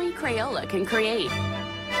only Crayola can create.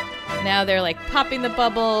 Now they're like popping the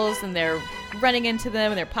bubbles, and they're running into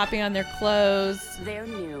them, and they're popping on their clothes. They're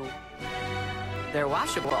new. They're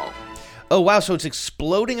washable. Oh, wow. So it's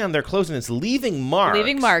exploding on their clothes, and it's leaving marks.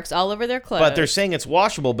 Leaving marks all over their clothes. But they're saying it's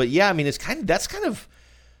washable. But yeah, I mean, this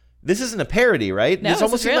isn't a parody, right? No, this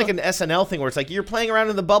almost seems real. like an SNL thing where it's like you're playing around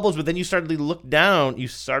in the bubbles, but then you startedly look down. You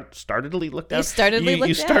startedly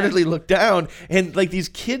look down, and like these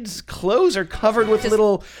kids' clothes are covered with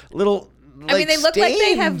little. I mean, they look like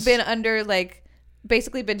they have stains. been under, like,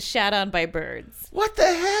 basically been shat on by birds. What the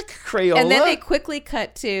heck, Crayola? And then they quickly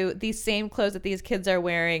cut to these same clothes that these kids are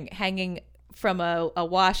wearing, hanging from a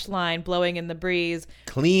wash line, blowing in the breeze.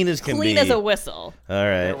 Clean as can be. Clean as a whistle. All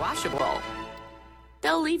right. They're washable.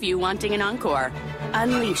 They'll leave you wanting an encore.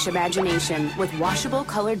 Unleash imagination with washable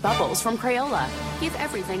colored bubbles from Crayola. Give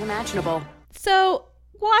everything imaginable. So,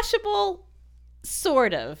 washable,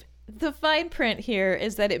 sort of. The fine print here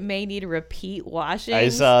is that it may need repeat washing. I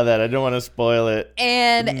saw that. I don't want to spoil it.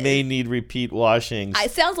 And may need repeat washings.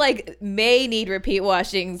 It sounds like may need repeat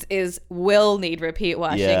washings is will need repeat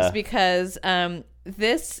washings, because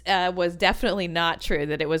this was definitely not true,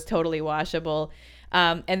 that it was totally washable.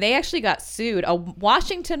 And they actually got sued. A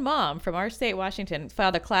Washington mom from our state, Washington,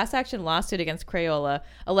 filed a class action lawsuit against Crayola,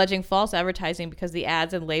 alleging false advertising because the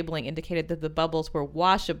ads and labeling indicated that the bubbles were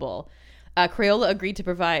washable. Crayola agreed to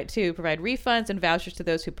provide refunds and vouchers to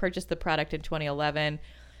those who purchased the product in 2011,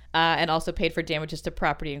 and also paid for damages to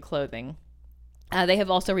property and clothing. They have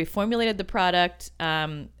also reformulated the product.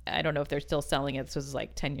 I don't know if they're still selling it. This was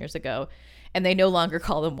like 10 years ago. And they no longer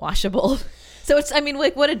call them washable. So it's,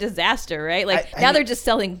 what a disaster, right? Like now they're just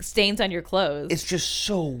selling stains on your clothes. It's just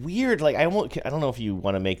so weird. Like I don't know if you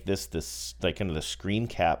want to make this like kind of the screen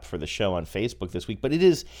cap for the show on Facebook this week, but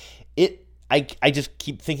I just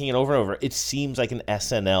keep thinking it over and over. It seems like an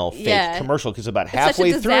SNL fake commercial, because about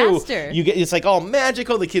halfway through, it's like all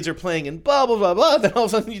magical. The kids are playing in blah, blah, blah, blah. Then all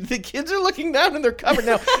of a sudden, the kids are looking down and they're covered.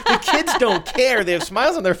 Now, the kids don't care. They have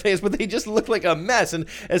smiles on their face, but they just look like a mess. And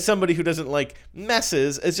as somebody who doesn't like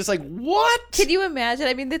messes, it's just like, what? Can you imagine?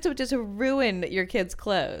 I mean, this would just ruin your kids'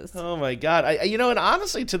 clothes. Oh, my God. And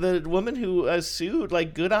honestly, to the woman who sued,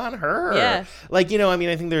 like, good on her. Yeah. Like,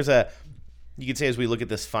 I think there's you could say, as we look at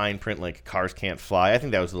this fine print, like cars can't fly, I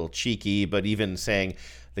think that was a little cheeky, but even saying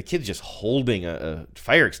the kid's just holding a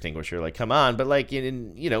fire extinguisher, like, come on. But like,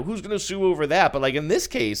 who's going to sue over that? But like in this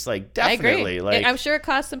case, like, definitely. I agree. Like, I'm sure it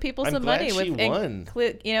cost some people some money. She won.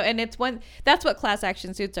 And it's that's what class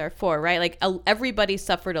action suits are for, right? Like everybody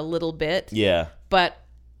suffered a little bit. Yeah. But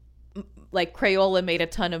like Crayola made a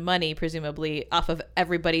ton of money, presumably, off of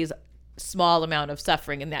everybody's small amount of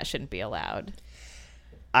suffering, and that shouldn't be allowed.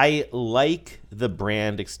 I like the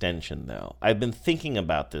brand extension, though. I've been thinking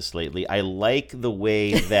about this lately. I like the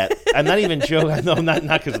way that I'm not even joking. No, not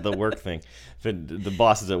because of the work thing. But the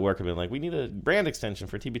bosses at work have been like, we need a brand extension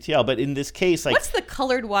for TBTL. But in this case, like, what's the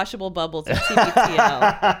colored washable bubbles in TBTL?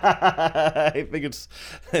 I think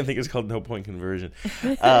it's called No Point Conversion.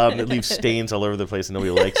 It leaves stains all over the place and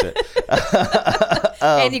nobody likes it.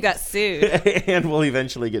 And you got sued. And we'll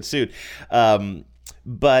eventually get sued.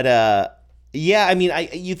 Yeah, I mean,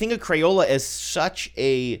 you think of Crayola as such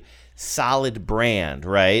a solid brand,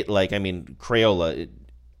 right? Like, I mean, Crayola,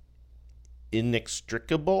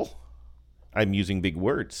 inextricable. I'm using big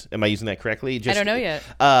words. Am I using that correctly? I don't know yet.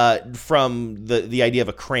 From the idea of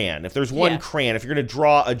a crayon. If there's one crayon, if you're going to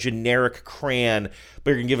draw a generic crayon,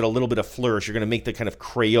 but you're going to give it a little bit of flourish, you're going to make the kind of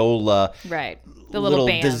Crayola, right? The little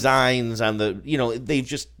designs on the, they've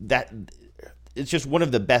just it's just one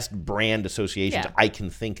of the best brand associations I can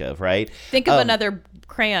think of, right? Think of another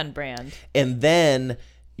crayon brand. And then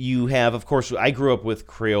you have, of course, I grew up with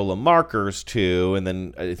Crayola markers too, and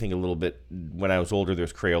then I think a little bit when I was older,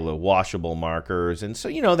 there's Crayola washable markers, and so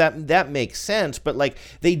that makes sense. But like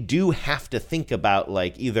they do have to think about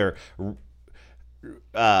like either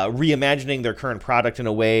reimagining their current product in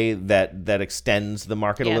a way that extends the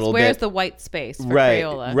market a little bit. Where's the white space for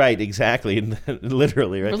Crayola? Right, exactly,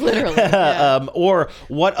 literally, right? Literally, yeah. Or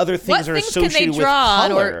what other things are associated with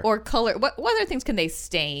color? Or color? What other things can they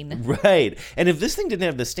stain? Right, and if this thing didn't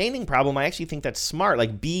have the staining problem, I actually think that's smart.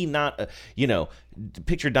 Like, be not,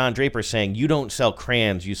 picture Don Draper saying, "You don't sell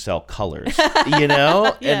crayons, you sell colors,"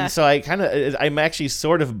 And so I'm actually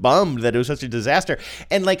sort of bummed that it was such a disaster.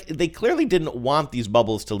 And like, they clearly didn't want these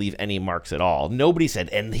bubbles to leave any marks at all. Nobody said,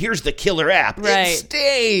 "And here's the killer app, it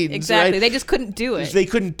stains." Exactly, right? They just couldn't do it. They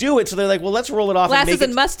couldn't do it, so they're like, "Well, let's roll it off." Glasses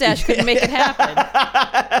and mustache couldn't make it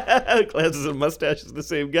happen. Glasses and mustache is the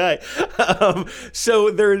same guy. So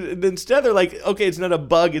instead they're like, "Okay, it's not a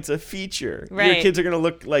bug, it's a feature." Right. Your kids are gonna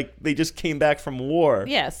look like they just came back from war.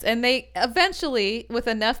 Yes, and they eventually, with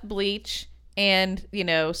enough bleach and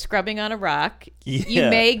scrubbing on a rock, you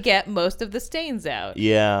may get most of the stains out.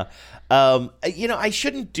 Yeah. I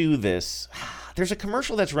shouldn't do this. There's a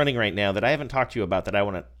commercial that's running right now that I haven't talked to you about that I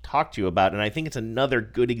want to talk to you about, and I think it's another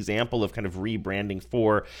good example of kind of rebranding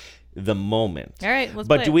for the moment. All right, let's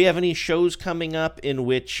But play. Do we have any shows coming up in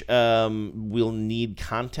which we'll need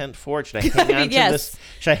content for it? Should I hang on to this?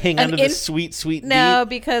 Should I hang on to this sweet No,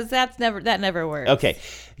 because that never works. Okay.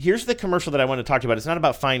 Here's the commercial that I want to talk to you about. It's not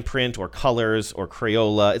about fine print or colors or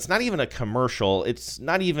Crayola. It's not even a commercial. It's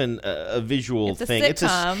not even a visual thing. It's a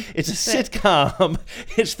sitcom. It's a sitcom.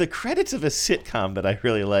 It's the credits of a sitcom that I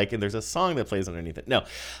really like, and there's a song that plays underneath it. No.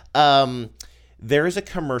 There is a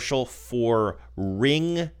commercial for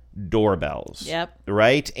Ring doorbells. Yep.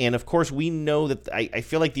 Right? And of course, we know that I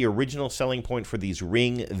feel like the original selling point for these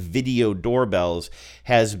Ring video doorbells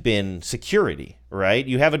has been security, right?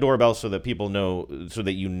 You have a doorbell so that people know, so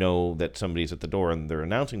that you know that somebody's at the door and they're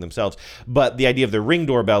announcing themselves. But the idea of the Ring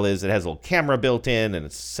doorbell is it has a little camera built in and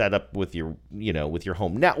it's set up with your, with your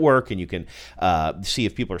home network, and you can see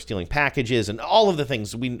if people are stealing packages and all of the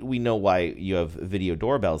things. We know why you have video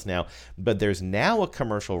doorbells now. But there's now a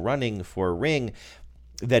commercial running for Ring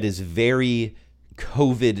that is very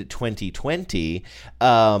COVID 2020,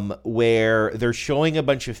 where they're showing a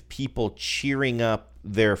bunch of people cheering up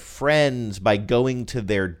their friends by going to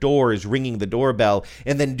their doors, ringing the doorbell,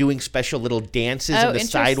 and then doing special little dances on the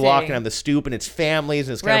sidewalk and on the stoop, and it's families,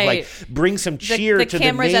 and it's kind of like bring some cheer to the neighbors. The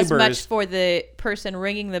camera's as much for the person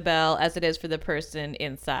ringing the bell as it is for the person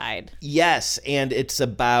inside. Yes, and it's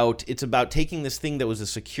about taking this thing that was a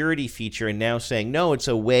security feature and now saying, no, it's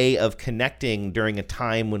a way of connecting during a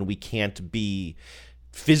time when we can't be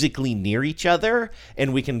physically near each other,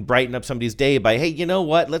 and we can brighten up somebody's day by, hey, you know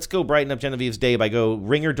what? Let's go brighten up Genevieve's day by go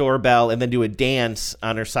ring her doorbell and then do a dance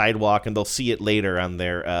on her sidewalk, and they'll see it later on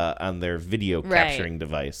their video capturing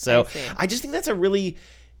device. So I just think that's I really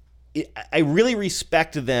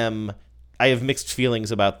respect them. I have mixed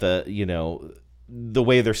feelings about the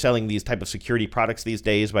way they're selling these type of security products these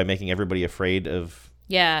days by making everybody afraid of.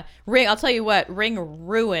 Yeah, Ring. I'll tell you what, Ring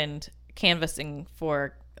ruined canvassing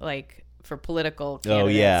for political candidates. Oh,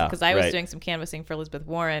 yeah. Because I was doing some canvassing for Elizabeth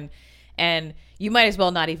Warren, and you might as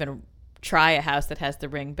well not even try a house that has the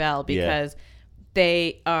Ring bell, because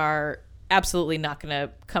they are absolutely not going to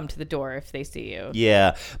come to the door if they see you.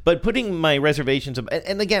 Yeah, but putting my reservations,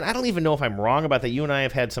 and again, I don't even know if I'm wrong about that. You and I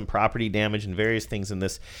have had some property damage and various things in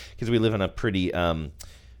this, because we live in a pretty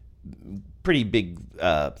big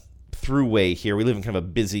throughway here. We live in kind of a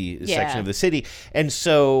busy section of the city, and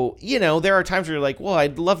so there are times where you're like, well,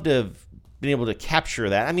 I'd love to have been able to capture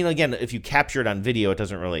that. I mean, again, if you capture it on video, it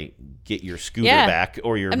doesn't really get your scooter back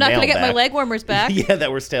or your mail back. I'm not going to get my leg warmers back.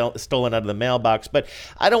 That were stolen out of the mailbox. But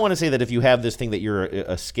I don't want to say that if you have this thing that you're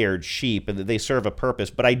a scared sheep, and that they serve a purpose.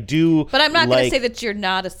 But I do. But I'm not going to say that you're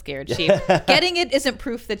not a scared sheep. Getting it isn't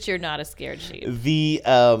proof that you're not a scared sheep.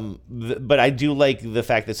 But I do like the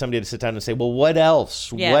fact that somebody had to sit down and say, well, what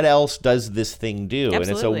else? Yeah. What else does this thing do? Absolutely.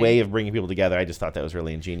 And it's a way of bringing people together. I just thought that was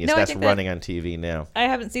really ingenious. No, that's running on TV now. I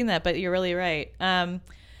haven't seen that, but you're really right.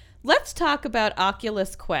 Let's talk about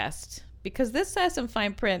Oculus Quest, because this has some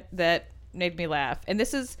fine print that made me laugh. And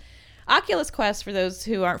this is Oculus Quest, for those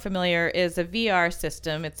who aren't familiar, is a VR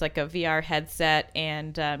system. It's like a VR headset,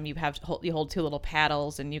 and you hold two little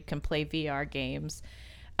paddles, and you can play VR games.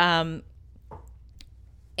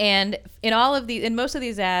 And in most of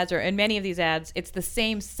these ads, or in many of these ads, it's the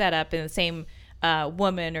same setup and the same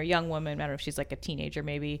woman or young woman. I don't know if she's like a teenager,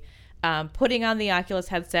 maybe, putting on the Oculus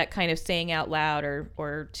headset, kind of saying out loud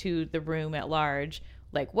or to the room at large,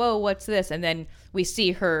 like, whoa, what's this? And then we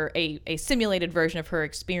see her, a simulated version of her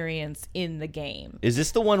experience in the game. Is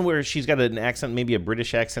this the one where she's got an accent, maybe a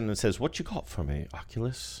British accent, and says, what you got for me,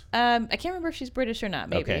 Oculus? I can't remember if she's British or not,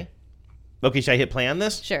 maybe. Okay, should I hit play on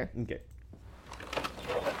this? Sure. Okay.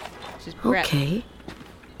 Okay.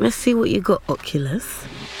 Let's see what you got, Oculus.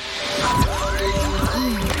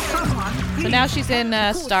 So now she's in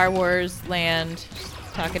Star Wars land,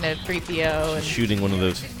 talking to 3PO. And shooting one of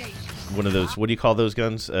those, what do you call those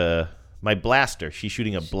guns? My blaster. She's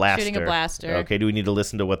shooting a blaster. Shooting a blaster. Okay, do we need to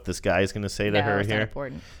listen to what this guy is going to say to her it's here? not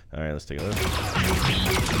important. All right, let's take a look.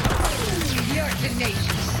 You're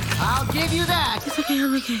tenacious. I'll give you that. It's okay,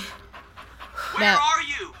 I'm okay. Where are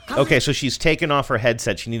you? Okay, so she's taken off her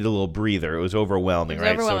headset. She needed a little breather. It was overwhelming,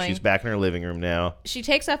 right? Overwhelming. So she's back in her living room now. She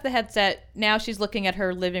takes off the headset. Now she's looking at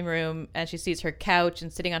her living room, and she sees her couch,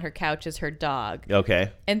 and sitting on her couch is her dog.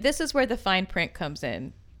 Okay. And this is where the fine print comes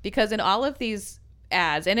in, because in all of these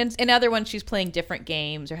ads, and in other ones she's playing different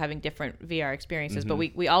games or having different VR experiences, but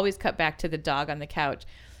we always cut back to the dog on the couch,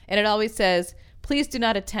 and it always says, please do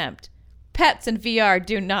not attempt. Pets and VR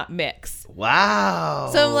do not mix. Wow.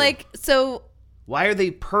 So I'm like, why are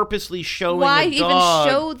they purposely showing why the dog?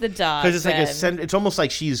 even show the dog? Because it's like it's almost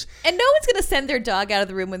like she's... And no one's going to send their dog out of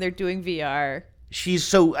the room when they're doing VR. She's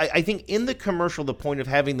so... I think in the commercial, the point of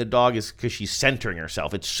having the dog is because she's centering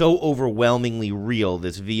herself. It's so overwhelmingly real,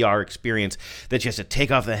 this VR experience, that she has to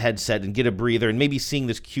take off the headset and get a breather, and maybe seeing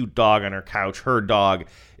this cute dog on her couch, her dog,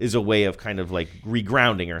 is a way of kind of like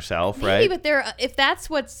regrounding herself, right? Maybe, but if that's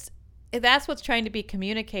what's trying to be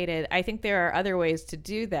communicated, I think there are other ways to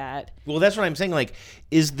do that. Well, that's what I'm saying. Like,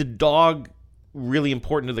 is the dog really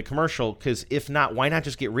important to the commercial? Because if not, why not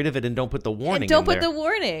just get rid of it and don't put the warning in there? Don't put the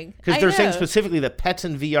warning. Because they're saying specifically that pets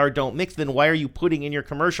and VR don't mix. Then why are you putting in your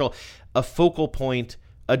commercial a focal point,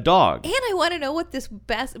 a dog? And I want to know what this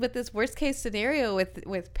worst case scenario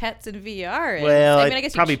with pets and VR is. Well, I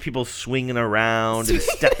guess probably people swinging around and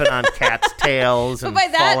stepping on cats' tails and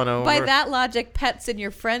falling over. By that logic, pets and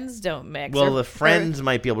your friends don't mix. Well, the friends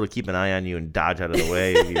might be able to keep an eye on you and dodge out of the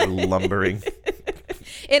way if you're lumbering.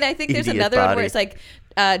 And I think there's Idiot another one body. where it's like,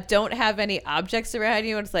 don't have any objects around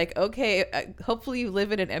you. And it's like, okay, hopefully you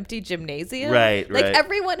live in an empty gymnasium. Right. Like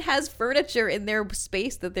everyone has furniture in their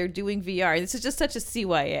space that they're doing VR. This is just such a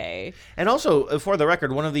CYA. And also, for the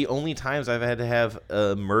record, one of the only times I've had to have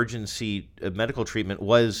emergency medical treatment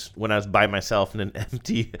was when I was by myself in an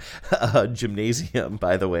empty gymnasium,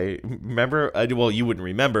 by the way. Remember? Well, you wouldn't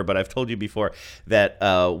remember, but I've told you before that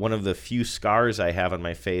one of the few scars I have on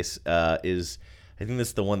my face is... I think this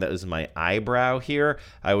is the one that was my eyebrow here.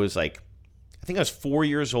 I was like, I think I was 4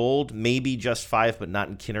 years old, maybe just 5, but not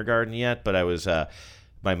in kindergarten yet. But I was,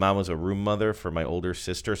 my mom was a room mother for my older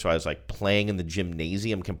sister, so I was like playing in the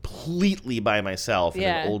gymnasium completely by myself in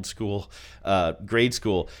an old school, grade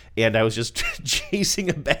school, and I was just chasing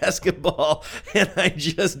a basketball, and I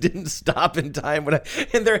just didn't stop in time.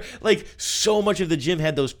 And there, like, so much of the gym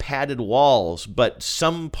had those padded walls, but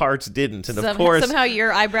some parts didn't, and of course, somehow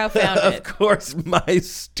your eyebrow found it. Of course, my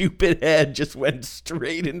stupid head just went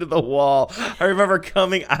straight into the wall. I remember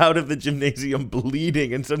coming out of the gymnasium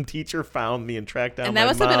bleeding, and some teacher found me and tracked down my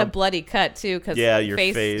mom. Must have been a bloody cut too, because your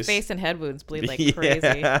face and head wounds bleed like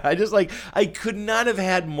crazy. I could not have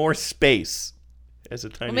had more space as a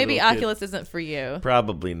tiny. Well, maybe little kid. Oculus isn't for you.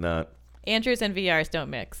 Probably not. Andrews and VRs don't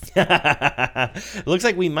mix. Looks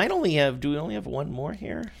like we might only have. Do we only have one more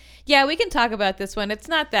here? Yeah, we can talk about this one. It's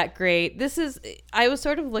not that great. I was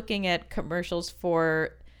sort of looking at commercials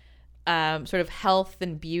for sort of health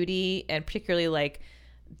and beauty, and particularly like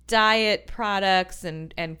diet products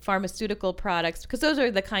and pharmaceutical products, because those are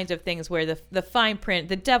the kinds of things where the fine print,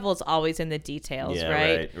 the devil's always in the details,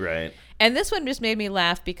 right? Right. And this one just made me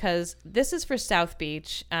laugh because this is for South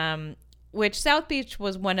Beach, which South Beach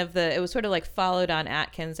was it was sort of like followed on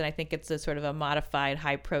Atkins, and I think it's a sort of a modified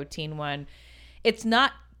high protein one. It's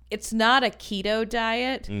not a keto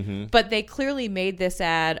diet, but they clearly made this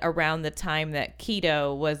ad around the time that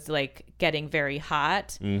keto was like getting very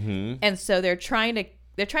hot. And so they're trying to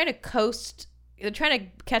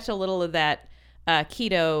catch a little of that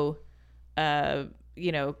keto,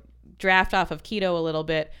 draft off of keto a little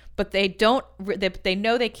bit, but they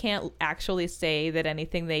know they can't actually say that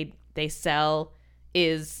anything they sell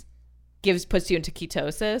is puts you into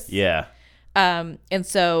ketosis. Yeah. And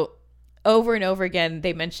so over and over again,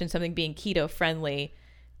 they mention something being keto friendly.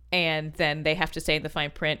 And then they have to say in the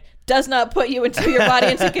fine print, does not put you into your body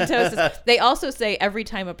into ketosis. They also say every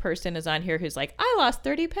time a person is on here who's like, I lost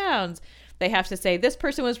 30 pounds, they have to say this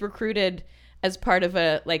person was recruited as part of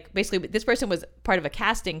basically this person was part of a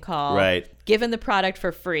casting call, right? Given the product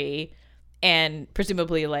for free, and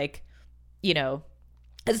presumably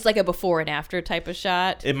it's like a before and after type of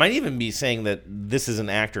shot. It might even be saying that this is an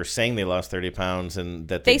actor saying they lost 30 pounds and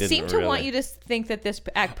that they didn't seem to really. Want you to think that this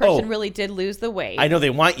person really did lose the weight. I know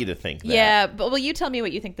they want you to think that. Yeah, but you tell me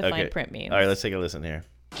what you think the fine print means. All right, let's take a listen here.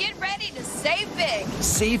 Get ready to save big.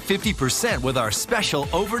 Save 50% with our special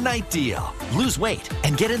overnight deal. Lose weight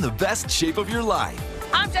and get in the best shape of your life.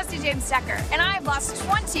 I'm Jesse James Decker, and I have lost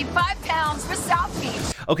 25 pounds for South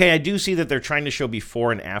Beach. Okay, I do see that they're trying to show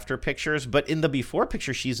before and after pictures, but in the before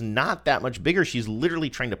picture, she's not that much bigger. She's literally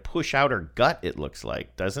trying to push out her gut, it looks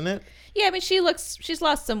like, doesn't it? Yeah, I mean, she's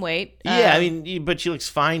lost some weight. Yeah, I mean, but she looks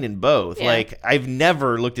fine in both. Yeah. Like, I've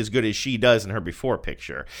never looked as good as she does in her before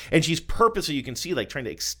picture. And she's purposely, you can see, like, trying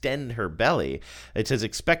to extend her belly. It says,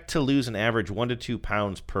 expect to lose an average 1 to 2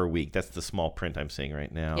 pounds per week. That's the small print I'm seeing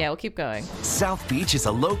right now. Yeah, we'll keep going. South Beach is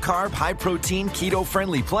a low-carb, high-protein,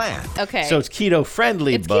 keto-friendly plan. Okay. So it's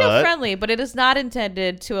keto-friendly, It's keto-friendly, but it is not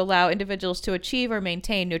intended to allow individuals to achieve or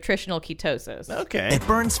maintain nutritional ketosis. Okay. It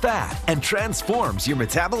burns fat and transforms your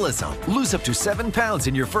metabolism. Lose up to 7 pounds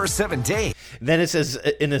in your first 7 days. Then it says,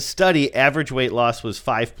 in a study, average weight loss was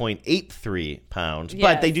 5.83 pounds. Yes.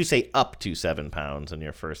 But they do say up to 7 pounds in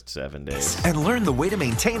your first 7 days. And learn the way to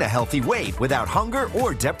maintain a healthy weight without hunger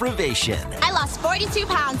or deprivation. I lost 42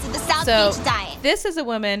 pounds in the South Beach diet. This is a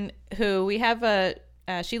woman who we have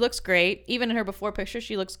she looks great. Even in her before picture,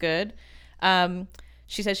 she looks good.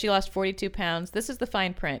 She says she lost 42 pounds. This is the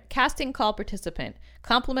fine print. Casting call participant.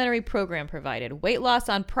 Complimentary program provided. Weight loss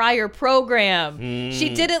on prior program. She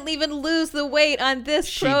didn't even lose the weight on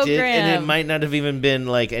this program. She did, and it might not have even been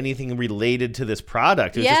like anything related to this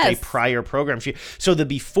product. It was just a prior program. So the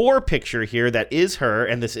before picture here, that is her,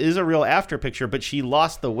 and this is a real after picture, but she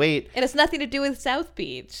lost the weight. It has nothing to do with South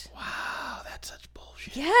Beach. Wow, that's such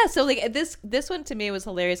bullshit. Yeah, so like this one to me was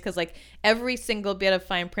hilarious because like every single bit of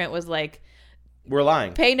fine print was like, we're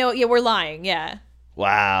lying. We're lying. Yeah.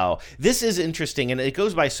 Wow. This is interesting, and it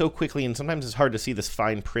goes by so quickly, and sometimes it's hard to see this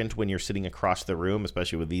fine print when you're sitting across the room,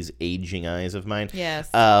 especially with these aging eyes of mine. Yes.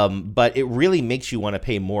 But it really makes you want to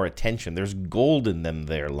pay more attention. There's gold in them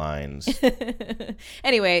there lines.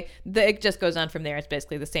 Anyway, it just goes on from there. It's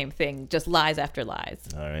basically the same thing, just lies after lies.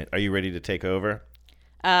 All right. Are you ready to take over?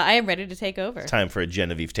 I am ready to take over. Time for a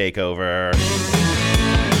Genevieve takeover.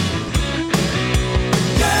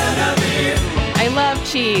 I love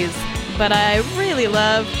cheese, but I really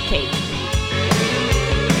love cake.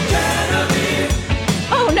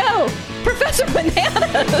 Oh no! Professor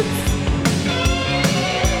Bananas!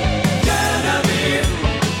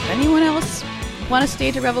 Anyone else want to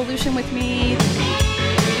stage a revolution with me?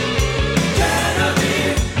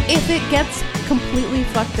 If it gets completely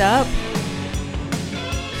fucked up,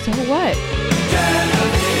 so what?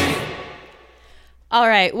 All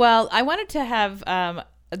right. Well, I wanted to have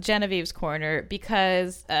Genevieve's Corner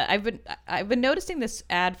because I've been noticing this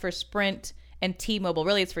ad for Sprint and T-Mobile.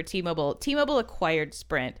 Really, it's for T-Mobile. T-Mobile acquired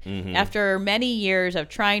Sprint after many years of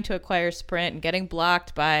trying to acquire Sprint and getting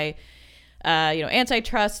blocked by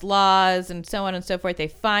antitrust laws and so on and so forth. They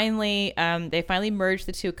finally merged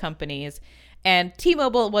the two companies. And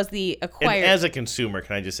T-Mobile was the acquired. And as a consumer,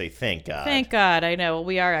 can I just say thank God? Thank God. I know.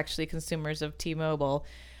 We are actually consumers of T-Mobile.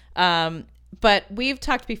 But we've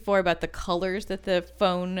talked before about the colors that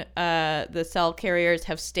the cell carriers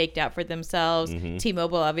have staked out for themselves.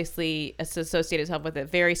 T-Mobile obviously associated itself with a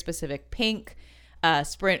very specific pink.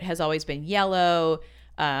 Sprint has always been yellow.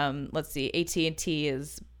 Let's see, AT&T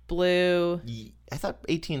is blue. I thought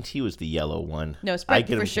AT&T was the yellow one. No, Sprint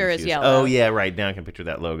for sure is yellow. Oh yeah, right. Now I can picture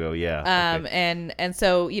that logo. Yeah. Okay. And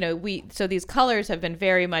so so these colors have been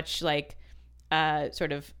very much like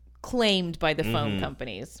sort of claimed by the phone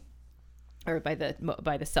companies. Or by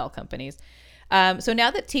the cell companies. So now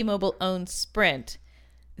that T-Mobile owns Sprint,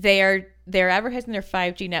 they're advertising their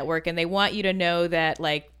 5G network, and they want you to know that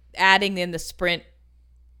like adding in the Sprint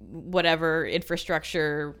whatever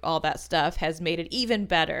infrastructure, all that stuff has made it even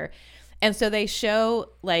better. And so they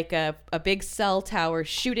show like a big cell tower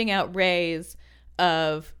shooting out rays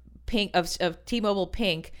of pink of T-Mobile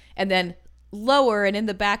pink, and then lower and in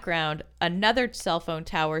the background another cell phone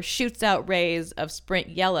tower shoots out rays of Sprint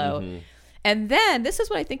yellow. And then this is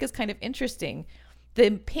what I think is kind of interesting. The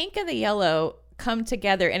pink and the yellow come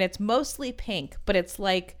together, and it's mostly pink, but it's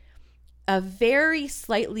like a very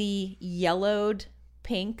slightly yellowed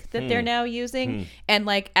pink that they're now using. And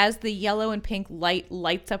like as the yellow and pink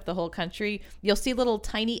lights up the whole country, you'll see little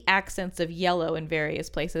tiny accents of yellow in various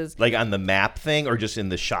places. Like on the map thing, or just in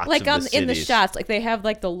the shots like of the cities? In the shots, like they have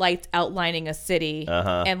like the lights outlining a city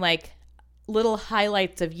and like little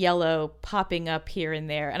highlights of yellow popping up here and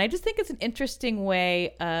there. And I just think it's an interesting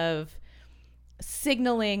way of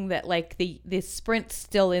signaling that like the Sprint's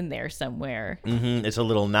still in there somewhere. It's a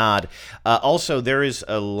little nod. Also, there is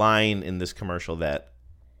a line in this commercial that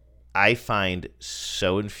I find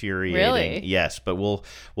so infuriating. Really? Yes, but we'll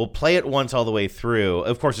play it once all the way through.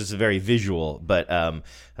 Of course, it's very visual, but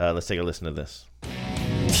let's take a listen to this.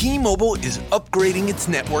 T-Mobile is upgrading its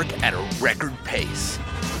network at a record pace.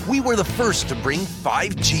 We were the first to bring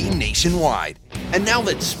 5G nationwide. And now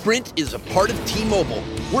that Sprint is a part of T-Mobile,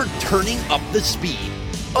 we're turning up the speed,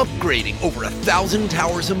 upgrading over 1,000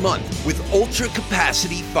 towers a month with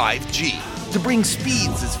ultra-capacity 5G to bring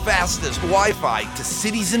speeds as fast as Wi-Fi to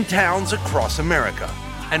cities and towns across America.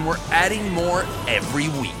 And we're adding more every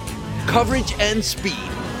week. Coverage and speed.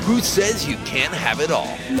 Who says you can't have it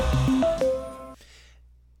all?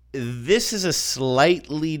 This is a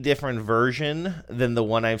slightly different version than the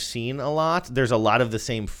one I've seen a lot. There's a lot of the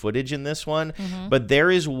same footage in this one, but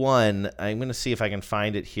there is one, I'm going to see if I can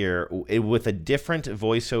find it here, with a different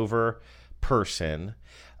voiceover person,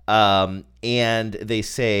 and they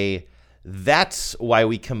say, that's why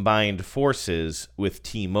we combined forces with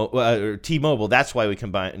T-Mobile. That's why we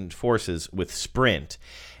combined forces with Sprint.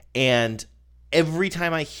 And every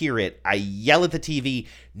time I hear it, I yell at the TV,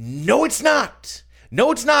 no, it's not. No,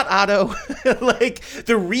 it's not, Otto. Like,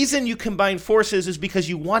 the reason you combined forces is because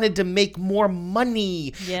you wanted to make more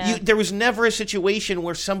money. Yeah. There was never a situation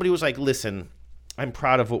where somebody was like, listen, I'm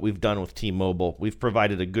proud of what we've done with T-Mobile. We've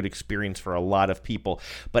provided a good experience for a lot of people,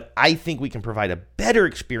 but I think we can provide a better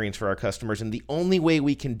experience for our customers, and the only way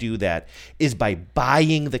we can do that is by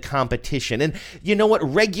buying the competition. And you know what?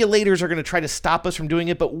 Regulators are going to try to stop us from doing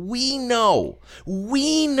it, but we know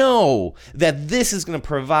that this is going to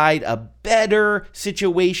provide a better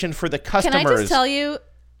situation for the customers. Can I just tell you,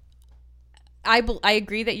 I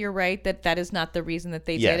agree that you're right, that is not the reason that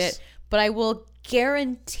they did it, but I will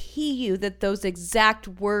guarantee you that those exact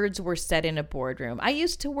words were said in a boardroom. I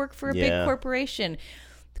used to work for a big corporation.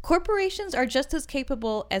 Corporations are just as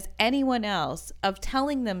capable as anyone else of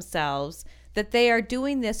telling themselves that they are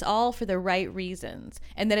doing this all for the right reasons,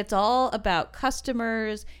 and that it's all about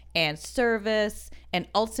customers and service and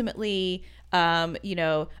ultimately,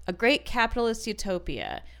 a great capitalist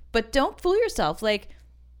utopia. But don't fool yourself. Like,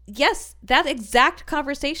 yes, that exact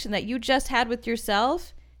conversation that you just had with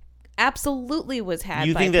yourself absolutely was had by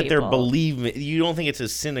people. You think that they're believing? You don't think it's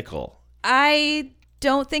as cynical? I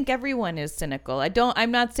don't think everyone is cynical.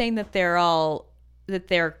 I'm not saying that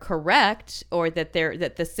they're correct, or that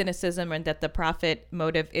the cynicism and that the profit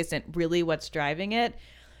motive isn't really what's driving it.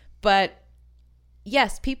 But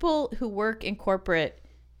yes, people who work in corporate,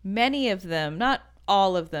 many of them, not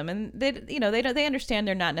all of them, and they understand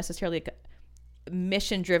they're not necessarily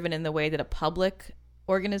mission driven in the way that a public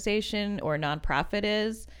organization or nonprofit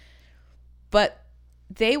is. But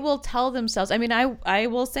they will tell themselves, I mean, I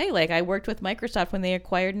will say, like, I worked with Microsoft when they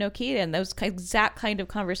acquired Nokia, and those exact kind of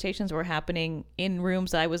conversations were happening in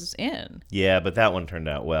rooms I was in. Yeah, but that one turned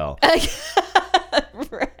out well.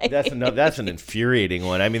 Right. That's an infuriating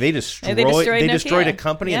one. I mean, they destroyed a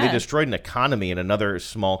company, and they destroyed an economy in another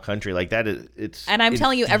small country like that. It's and I'm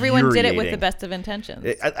telling you, everyone did it with the best of intentions.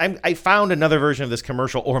 I found another version of this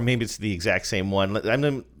commercial, or maybe it's the exact same one. I'm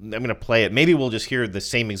going to play it. Maybe we'll just hear the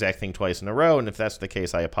same exact thing twice in a row, and if that's the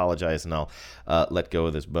case, I apologize, and I'll let go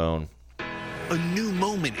of this bone. A new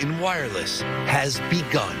moment in wireless has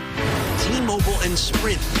begun. T-Mobile and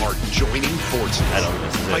Sprint are joining forces.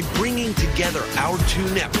 By bringing together our two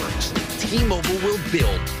networks, T-Mobile will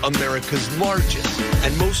build America's largest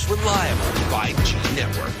and most reliable 5G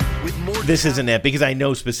network. With more. This isn't it, because I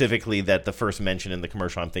know specifically that the first mention in the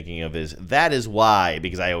commercial I'm thinking of is, that is why,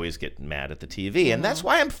 because I always get mad at the TV, and that's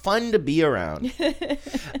why I'm fun to be around.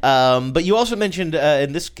 But you also mentioned,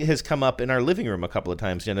 and this has come up in our living room a couple of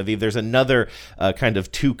times, Genevieve, there's another kind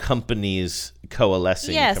of two companies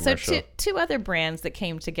coalescing commercial. So two other brands that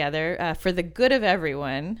came together for the good of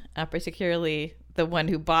everyone, particularly the one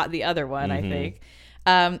who bought the other one, I think.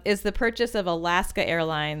 Is the purchase of Alaska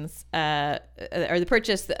Airlines, or the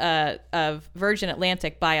purchase of Virgin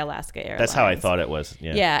Atlantic by Alaska Airlines. That's how I thought it was.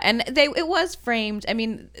 Yeah, and it was framed. I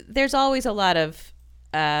mean, there's always a lot of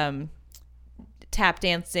tap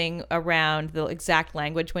dancing around the exact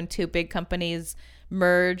language when two big companies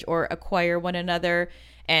merge or acquire one another.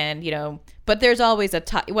 And, but there's always a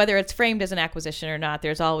top, whether it's framed as an acquisition or not,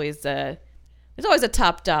 there's always a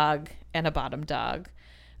top dog and a bottom dog.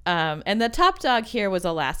 And the top dog here was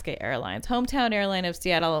Alaska Airlines, hometown airline of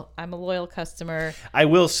Seattle. I'm a loyal customer. I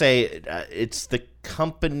will say it's the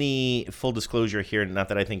company, full disclosure here, not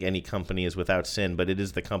that I think any company is without sin, but it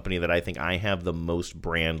is the company that I think I have the most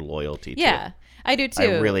brand loyalty to. Yeah, I do too.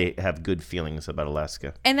 I really have good feelings about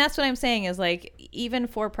Alaska. And that's what I'm saying is like even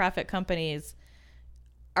for-profit companies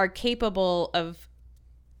are capable of,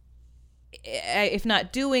 if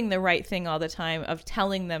not doing the right thing all the time, of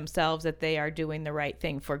telling themselves that they are doing the right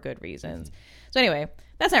thing for good reasons. So anyway,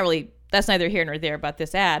 that's neither here nor there about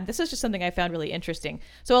this ad. This is just something I found really interesting.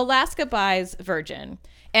 So Alaska buys Virgin.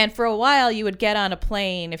 And for a while, you would get on a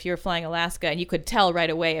plane if you were flying Alaska, and you could tell right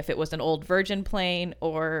away if it was an old Virgin plane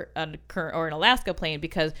or an Alaska plane,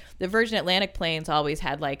 because the Virgin Atlantic planes always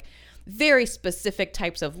had like very specific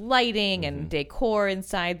types of lighting and decor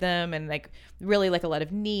inside them, and like really like a lot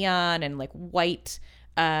of neon and like white,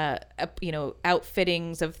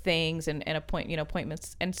 outfittings of things and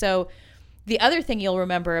appointments. And so the other thing you'll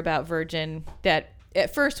remember about Virgin that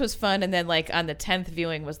at first was fun and then like on the 10th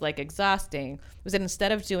viewing was like exhausting was that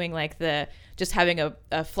instead of doing like just having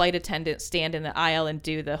a flight attendant stand in the aisle and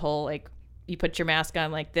do the whole like you put your mask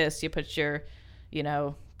on like this, you put your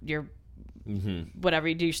whatever,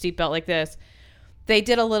 you do your seatbelt like this. They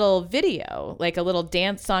did a little video, like a little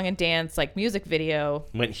song and dance, like music video.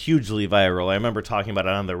 Went hugely viral. I remember talking about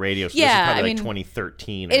it on the radio. So this is probably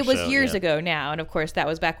 2013 or so. It was years ago now. And of course, that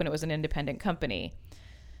was back when it was an independent company.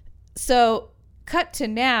 So cut to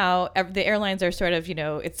now, the airlines are sort of,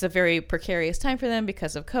 it's a very precarious time for them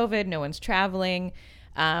because of COVID. No one's traveling.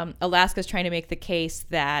 Alaska's trying to make the case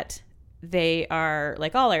that they are,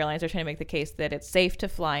 like all airlines, are trying to make the case that it's safe to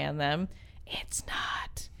fly on them. It's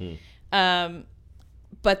not.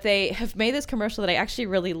 But they have made this commercial that I actually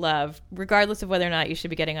really love, regardless of whether or not you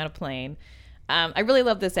should be getting on a plane. I really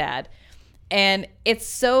love this ad. And it's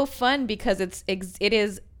so fun because it's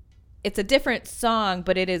a different song,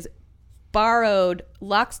 but it is borrowed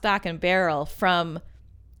lock, stock, and barrel from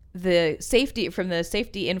the safety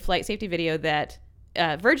in-flight safety video that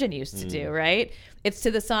Virgin used to do, right? It's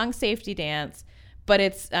to the song Safety Dance, but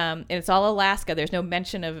it's all Alaska. There's no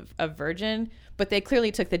mention of Virgin, but they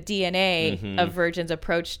clearly took the DNA of Virgin's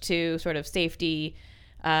approach to sort of safety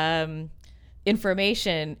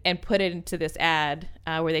information and put it into this ad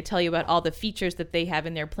where they tell you about all the features that they have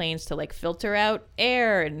in their planes to like filter out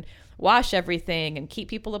air and wash everything and keep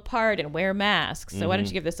people apart and wear masks. So why don't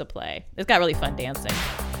you give this a play? It's got really fun dancing.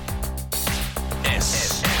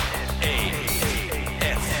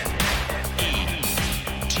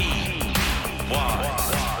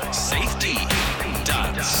 S-A-F-E-T-Y. Safety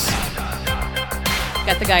Dance.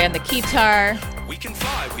 Got the guy on the guitar. We can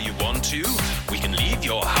fly where you want to. We can leave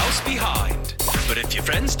your house behind. But if your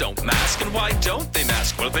friends don't mask, and why don't they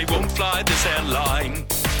mask? Well, they won't fly this airline.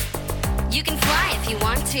 You can fly if you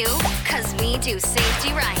want to, cause we do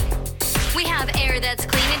safety right. We have air that's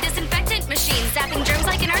clean and disinfectant machines zapping germs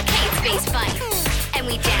like an arcade space fight. And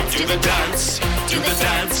we dance to the dance, do the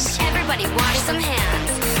dance. Everybody wash some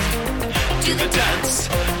hands. Do the dance,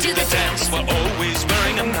 do the dance. We're always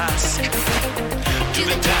wearing a mask. Do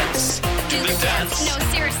the dance, do the dance. No,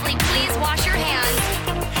 seriously, please wash your hands.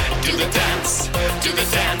 Do the dance, do the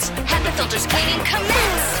dance. HEPA filters cleaning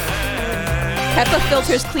commence. HEPA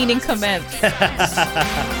filters cleaning commence.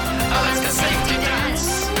 Alaska Safety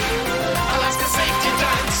Dance. Alaska Safety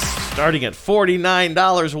Dance. Starting at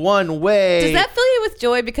 $49 one way. Does that fill you with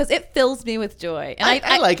joy? Because it fills me with joy. And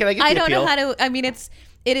I like it. I get the don't appeal. know how to. I mean, it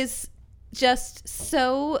is just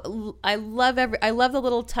so. I love the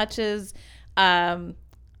little touches. I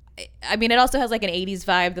mean, it also has like an 80s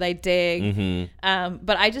vibe that I dig.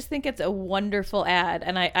 But I just think it's a wonderful ad,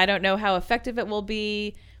 and I don't know how effective it will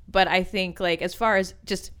be. But I think, like, as far as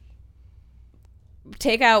just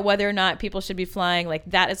take out whether or not people should be flying, like,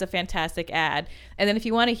 that is a fantastic ad. And then if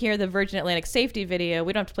you want to hear the Virgin Atlantic safety video,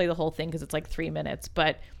 we don't have to play the whole thing because it's like 3 minutes.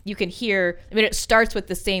 But you can hear, I mean, it starts with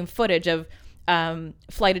the same footage of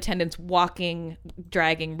flight attendants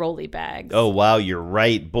dragging rolly bags. Oh, wow, you're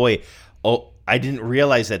right. Boy, I didn't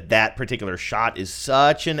realize that particular shot is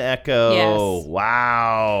such an echo. Yes.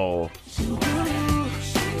 Wow.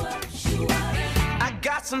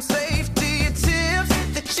 Got some safety tips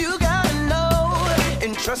that you gotta know,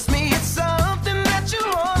 and trust me, it's something that you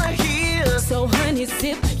wanna hear. So honey,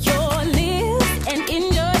 sip your lips and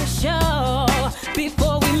enjoy the show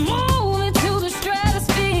before we move into the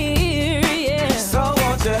stratosphere. Yeah. So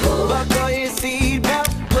won't you buckle your seatbelt,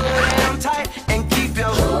 put it on tight, and keep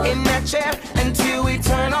your in that chair until we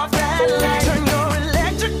turn off that light. Turn your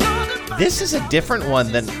electric on. This is is a different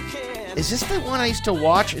one than... Is this the one I used to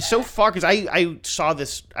watch? So far, because I saw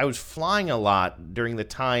this... I was flying a lot during the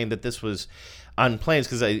time that this was on planes,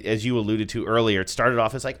 because as you alluded to earlier, it started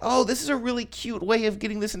off as like, oh, this is a really cute way of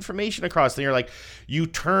getting this information across. Then you're like, you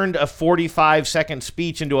turned a 45-second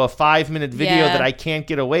speech into a 5-minute video that I can't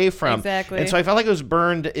get away from. Exactly. And so I felt like it was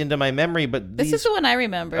burned into my memory, but This is the one I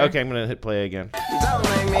remember. Okay, I'm going to hit play again. Don't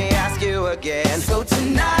make me ask you again. So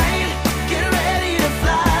tonight, get ready to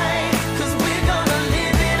fly, 'cause we're gonna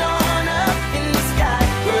live it on up in the sky.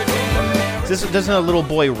 Virgin America. Doesn't a little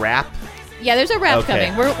boy rap? Yeah, there's a rap Okay.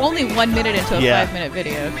 coming. We're only 1 minute into a 5-minute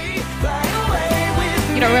video.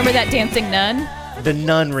 You don't remember that dancing nun? The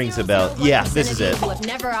nun rings a bell. Yeah, this is it. Who have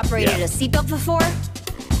never operated Yeah. a seatbelt before?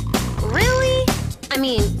 Really? I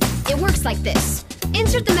mean, it works like this.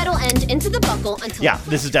 Insert the metal end into the buckle until... Yeah,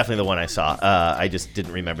 this is definitely the one I saw. I just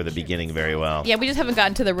didn't remember the beginning very well. Yeah, we just haven't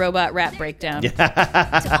gotten to the robot rap breakdown,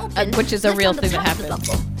 which is a real thing that happens.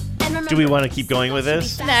 Do we want to keep going with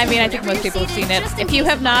this? No, I mean, I think most people have seen it. If you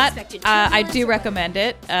have not, I do recommend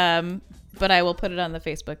it, but I will put it on the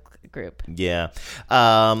Facebook group. Yeah.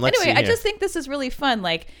 Let's see Anyway, I here. just think this is really fun.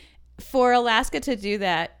 Like, for Alaska to do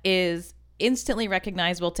that is instantly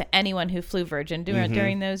recognizable to anyone who flew Virgin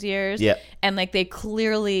during those years. Yeah. And, like, they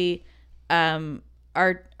clearly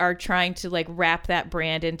are trying to, like, wrap that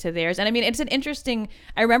brand into theirs. And, I mean, it's an interesting...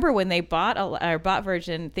 I remember when they bought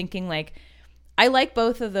Virgin thinking, like... I like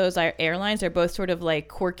both of those airlines. They're both sort of like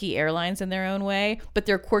quirky airlines in their own way, but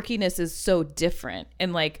their quirkiness is so different.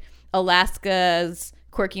 And like Alaska's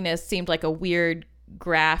quirkiness seemed like a weird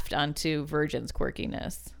graft onto Virgin's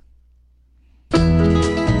quirkiness.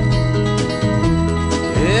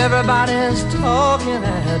 Everybody's talking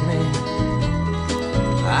at me.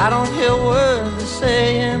 I don't hear words they're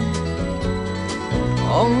saying,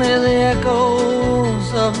 only the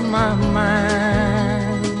echoes of my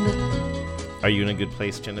mind. Are you in a good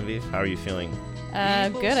place, Genevieve? How are you feeling?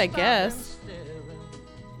 Good, I guess.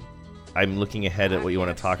 I'm looking ahead at what you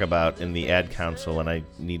want to talk about in the ad council, and I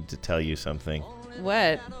need to tell you something.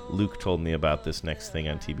 What? Luke told me about this next thing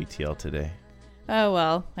on TBTL today. Oh,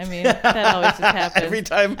 well, I mean, that always just happens. Every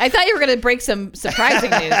time. I thought you were going to break some surprising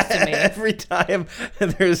news to me. Every time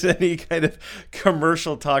there's any kind of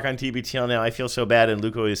commercial talk on TBTL now, I feel so bad. And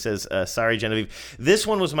Luke always says, sorry, Genevieve. This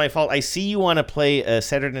one was my fault. I see you want to play a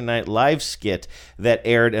Saturday Night Live skit that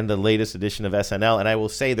aired in the latest edition of SNL. And I will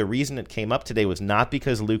say the reason it came up today was not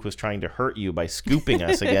because Luke was trying to hurt you by scooping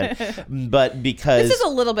us again, but because... This is a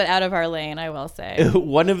little bit out of our lane, I will say.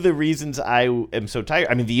 One of the reasons I am so tired,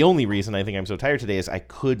 I mean, the only reason I think I'm so tired today is I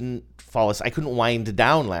couldn't I couldn't wind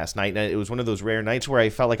down last night. And it was one of those rare nights where I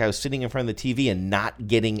felt like I was sitting in front of the TV and not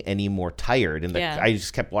getting any more tired. And I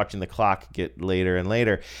just kept watching the clock get later and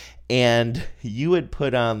later. And you had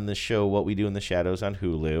put on the show What We Do in the Shadows on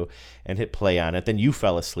Hulu and hit play on it. Then you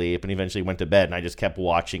fell asleep and eventually went to bed, and I just kept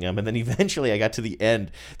watching them. And then eventually I got to the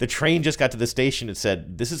end. The train just got to the station. It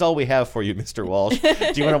said, "This is all we have for you, Mr. Walsh.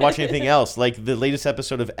 Do you want to watch anything else?" Like the latest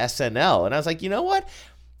episode of SNL. And I was like, you know what?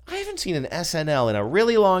 I haven't seen an SNL in a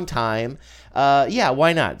really long time. Yeah,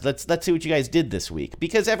 why not? Let's see what you guys did this week.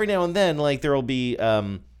 Because every now and then, like, there will be,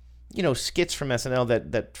 skits from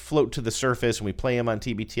SNL that float to the surface, and we play them on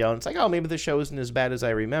TBTL, and it's like, oh, maybe the show isn't as bad as I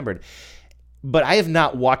remembered. But I have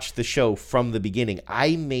not watched the show from the beginning.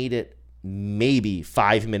 I made it maybe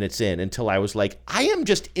 5 minutes in until I was like, I am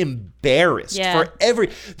just embarrassed for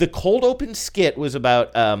the cold open skit was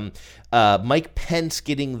about Mike Pence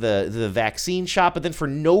getting the vaccine shot, but then for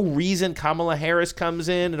no reason Kamala Harris comes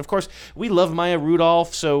in, and of course we love Maya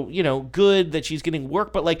Rudolph, so good that she's getting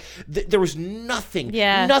work, but like there was nothing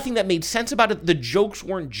that made sense about it. The jokes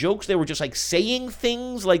weren't jokes, they were just like saying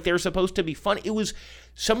things like they're supposed to be funny. It was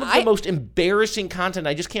some of the most embarrassing content.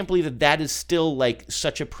 I just can't believe that is still like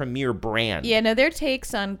such a premier brand. Yeah, no, their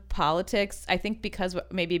takes on politics, I think because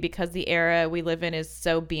the era we live in is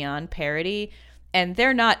so beyond parody, and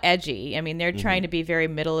they're not edgy. I mean, they're trying to be very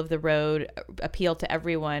middle of the road, appeal to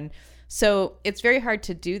everyone. So it's very hard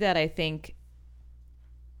to do that, I think,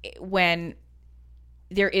 when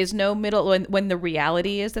there is no middle, when the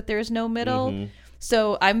reality is that there is no middle.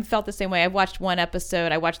 So I've felt the same way. I've watched one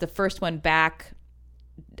episode. I watched the first one back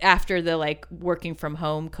after the like working from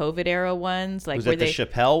home COVID era ones, like was that the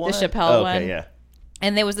Chappelle one? The Chappelle one. Okay, yeah.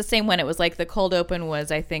 And there was the same one. It was like the cold open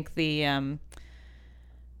was, I think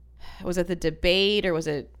was it the debate or was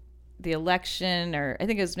it the election, or I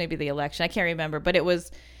think it was maybe the election. I can't remember, but it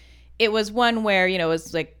was one where it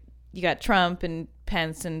was like you got Trump and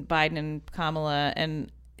Pence and Biden and Kamala,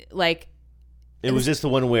 and like. It was just the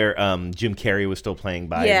one where Jim Carrey was still playing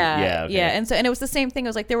Biden. Yeah. And it was the same thing. It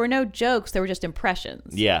was like there were no jokes. There were just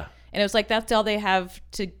impressions. Yeah. And it was like, that's all they have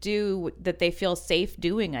to do that they feel safe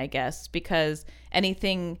doing, I guess, because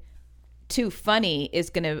anything too funny is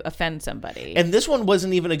going to offend somebody. And this one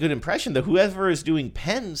wasn't even a good impression. Whoever is doing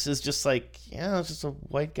Pence is just like, yeah, it's just a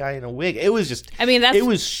white guy in a wig. It was just, I mean, it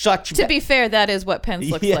was such. To be fair, that is what Pence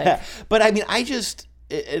looks like. But I mean,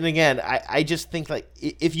 and again, I just think like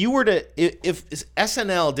if you were to, if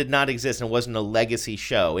SNL did not exist and wasn't a legacy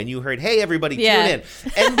show and you heard, hey, everybody tune in.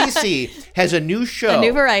 NBC has a new show. A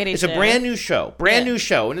new variety It's show. a brand new show. New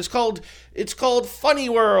show. And it's called Funny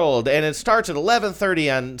World. And it starts at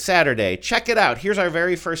 11:30 on Saturday. Check it out. Here's our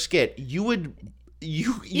very first skit. You would turn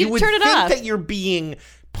it think off. that you're being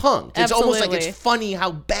punked. It's almost like Absolutely. it's funny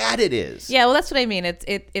how bad it is. Yeah, well, that's what I mean.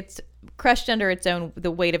 It's crushed under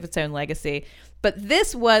the weight of its own legacy. But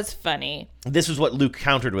this was funny. This is what Luke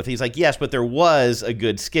countered with. He's like, yes, but there was a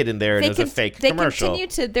good skit in there, and it was a fake commercial.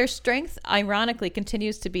 Their strength, ironically,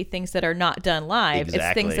 continues to be things that are not done live. Exactly.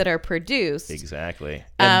 It's things that are produced. Exactly.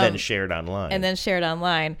 And then shared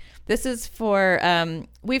online. This is for,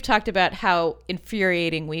 we've talked about how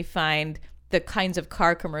infuriating we find the kinds of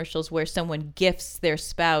car commercials where someone gifts their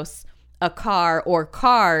spouse a car or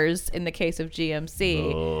cars, in the case of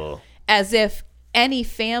GMC, as if any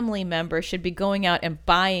family member should be going out and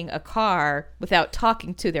buying a car without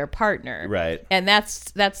talking to their partner. Right. And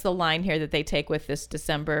that's the line here that they take with this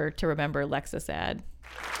December to Remember Lexus ad.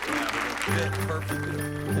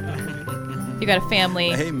 You got a family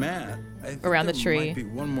Hey, Matt. I think around the there tree. Might be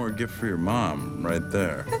one more gift for your mom right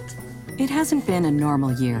there. It hasn't been a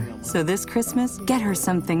normal year, so this Christmas, get her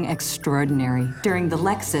something extraordinary during the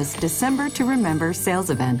Lexus December to Remember sales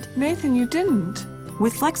event. Nathan, you didn't.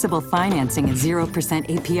 With flexible financing and 0%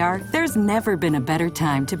 APR, there's never been a better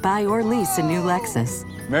time to buy or lease a new Lexus.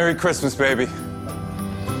 Merry Christmas, baby.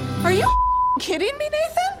 Are you kidding me,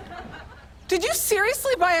 Nathan? Did you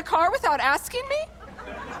seriously buy a car without asking me?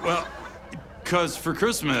 Well, cuz for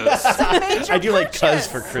Christmas. I do like cuz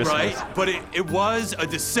for Christmas. Right? But it was a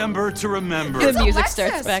December to remember. The music Lexus.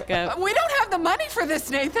 starts back up. We don't have the money for this,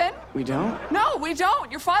 Nathan. We don't? No, we don't.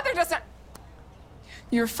 Your father doesn't.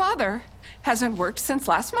 Your father hasn't worked since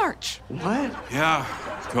last March. What? Yeah,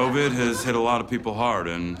 COVID has hit a lot of people hard,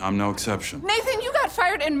 and I'm no exception. Nathan, you got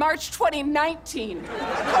fired in March 2019.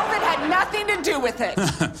 COVID had nothing to do with it.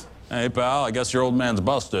 Hey, pal, I guess your old man's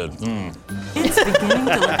busted. It's beginning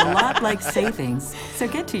to look a lot like savings, so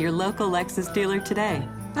get to your local Lexus dealer today.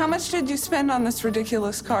 How much did you spend on this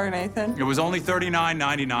ridiculous car, Nathan? It was only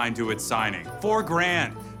 $39.99 to its signing.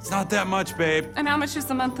 $4,000. It's not that much, babe. And how much is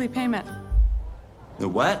the monthly payment? The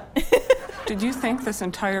what? Did you think this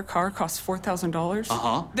entire car costs $4,000?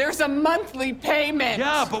 Uh-huh. There's a monthly payment.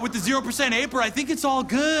 Yeah, but with the 0% APR, I think it's all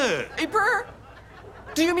good. APR?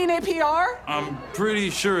 Do you mean APR? I'm pretty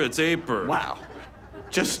sure it's APR. Wow.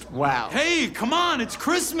 Just wow. Hey, come on, it's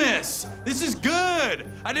Christmas. This is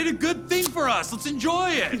good. I did a good thing for us. Let's enjoy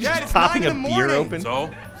it. Yeah, it's popping 9 in the a beer morning. Open. So,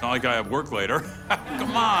 it's not like I have work later.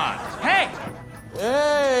 Come on. Hey!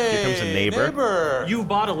 Hey! Here comes a neighbor. You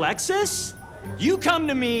bought a Lexus? You come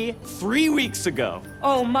to me 3 weeks ago.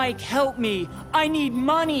 Oh, Mike, help me. I need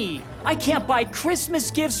money. I can't buy Christmas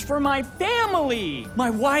gifts for my family. My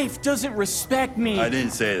wife doesn't respect me. I didn't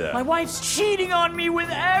say that. My wife's cheating on me with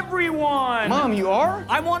everyone. Mom, you are?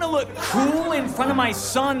 I want to look cool in front of my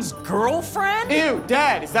son's girlfriend. Ew,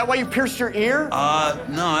 Dad, is that why you pierced your ear?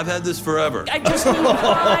 No, I've had this forever. I just need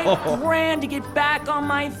 $5,000 to get back on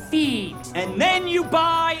my feet. And then you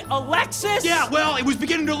buy a Lexus? Yeah, well, it was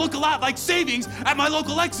beginning to look a lot like savings at my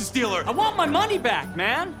local Lexus dealer. I want my money back,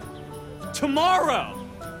 man. Tomorrow.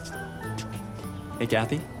 Hey,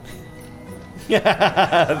 Kathy?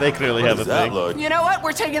 They clearly have a thing. Look? You know what?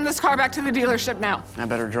 We're taking this car back to the dealership now. I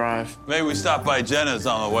better drive. Maybe we stop by Jenna's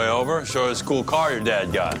on the way over. Show her this cool car your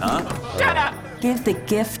dad got, huh? Shut up. Give the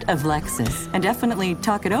gift of Lexus and definitely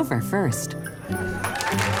talk it over first.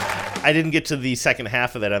 I didn't get to the second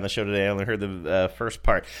half of that on the show today. I only heard the first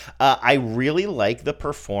part. I really like the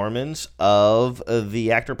performance of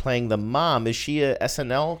the actor playing the mom. Is she a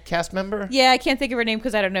SNL cast member? Yeah, I can't think of her name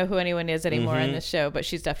because I don't know who anyone is anymore Mm-hmm. on this show, but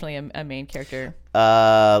she's definitely a main character.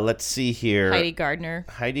 Let's see here. Heidi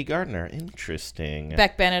Gardner. Interesting.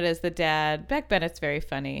 Beck Bennett is the dad. Beck Bennett's very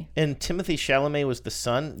funny. And Timothy Chalamet was the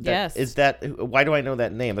son? Yes. Why do I know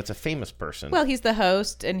that name? That's a famous person. Well, he's the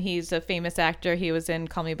host, and he's a famous actor. He was in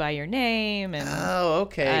Call Me By Your Name. And oh,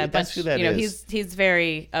 okay. That's who that is. He's a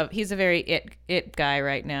very it guy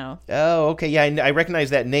right now. Oh, okay. Yeah, I recognize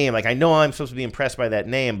that name. Like, I know I'm supposed to be impressed by that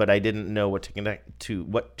name, but I didn't know what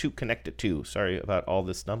to connect it to. Sorry about all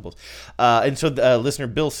the stumbles. And so listener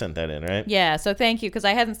Bill sent that in, right? Yeah, so thank you, because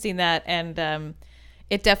I hadn't seen that, and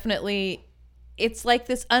it definitely it's like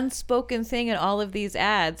this unspoken thing in all of these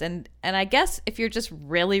ads. And I guess if you're just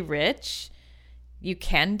really rich, you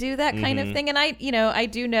can do that kind of thing. And I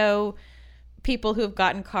do know people who have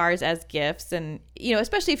gotten cars as gifts, and,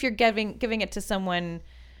 especially if you're giving it to someone,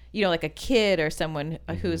 like a kid or someone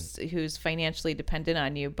who's financially dependent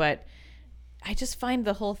on you. But I just find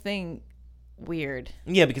the whole thing weird.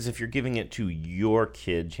 Yeah, because if you're giving it to your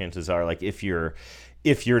kid, chances are, like, if you're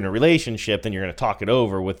in a relationship, then you're going to talk it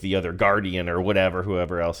over with the other guardian or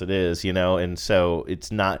whoever else it is, and so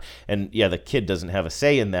it's not, and yeah, the kid doesn't have a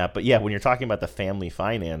say in that. But yeah, when you're talking about the family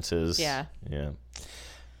finances, yeah.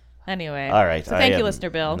 Anyway, all right. So thank you,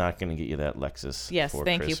 listener Bill. Not going to get you that Lexus. Yes, for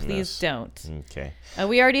thank Christmas. you. Please don't. Okay.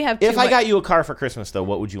 We already have. If I got you a car for Christmas, though,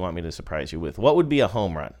 what would you want me to surprise you with? What would be a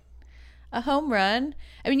home run? A home run?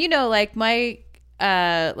 I mean, like my,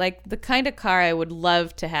 like the kind of car I would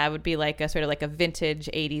love to have would be like a sort of like a vintage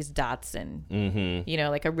 80s Datsun. Mm-hmm.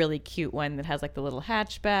 Like a really cute one that has like the little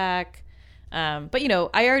hatchback. But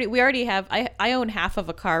we already have. I own half of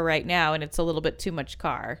a car right now, and it's a little bit too much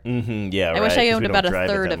car. Mm-hmm. Yeah, I wish I owned about a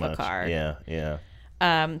third of a car. Yeah.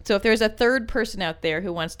 So if there's a third person out there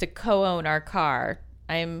who wants to co-own our car,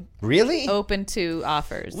 I'm really open to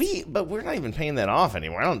offers. But we're not even paying that off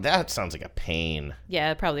anymore. That sounds like a pain.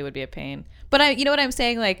 Yeah, it probably would be a pain. But you know what I'm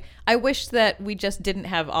saying? Like, I wish that we just didn't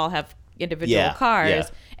all have individual cars. Yeah.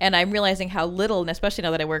 And I'm realizing how little, and especially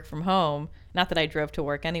now that I work from home, not that I drove to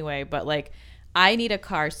work anyway, but like I need a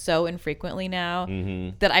car so infrequently now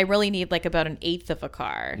that I really need like about an eighth of a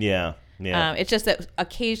car. Yeah. It's just that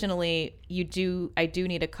occasionally I do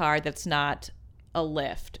need a car that's not a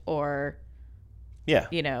lift or. Yeah.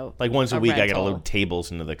 Like once a week rental. I got to load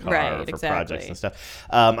tables into the car for projects and stuff.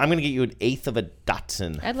 I'm going to get you an eighth of a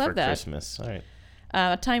Datsun for Christmas. All right.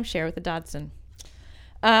 A timeshare with a Datsun.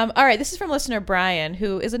 All right. This is from listener Brian,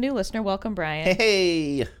 who is a new listener. Welcome, Brian.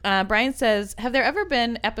 Hey. Brian says, have there ever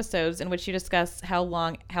been episodes in which you discuss how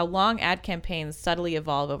long ad campaigns subtly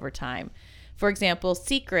evolve over time? For example,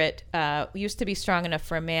 Secret used to be strong enough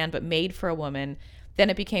for a man but made for a woman. Then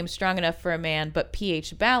it became strong enough for a man, but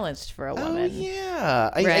pH balanced for a woman. Oh, yeah.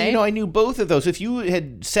 Right? I knew both of those. If you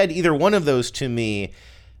had said either one of those to me,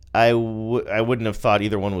 I wouldn't have thought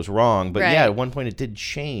either one was wrong. But yeah, at one point it did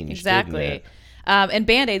change. Exactly. Didn't it? And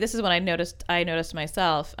Band-Aid, this is what I noticed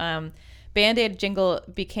myself. Band-Aid jingle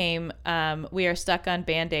became we are stuck on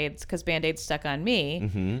Band-Aids because Band-Aid's stuck on me.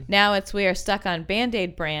 Mm-hmm. Now it's we are stuck on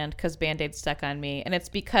Band-Aid brand because Band-Aid's stuck on me. And it's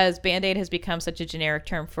because Band-Aid has become such a generic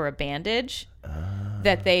term for a bandage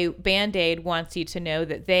that Band-Aid wants you to know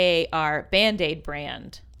that they are Band-Aid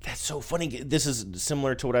brand. That's so funny. This is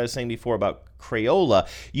similar to what I was saying before about Crayola.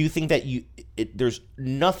 You think that there's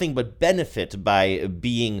nothing but benefit by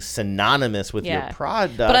being synonymous with your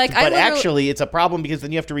product, but actually it's a problem because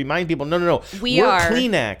then you have to remind people, no, we're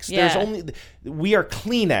Kleenex. Yeah. We are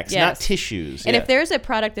Kleenex, not tissues. And if there's a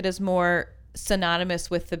product that is more synonymous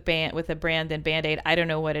with a brand than Band-Aid, I don't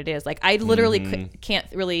know what it is. Like I literally can't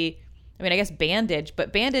really. I mean, I guess bandage,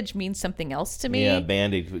 but bandage means something else to me. Yeah,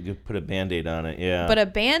 Band-Aid. You put a Band-Aid on it, yeah. But a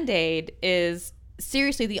Band-Aid is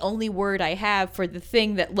seriously the only word I have for the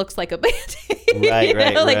thing that looks like a Band-Aid.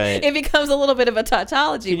 Right. It becomes a little bit of a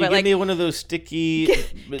tautology. Can you give me one of those sticky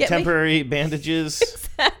temporary bandages?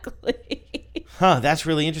 Exactly. Huh, that's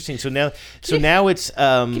really interesting. So now it's...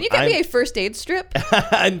 can you get me a first aid strip?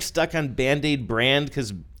 I'm stuck on Band-Aid brand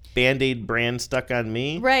because... Band-Aid brand stuck on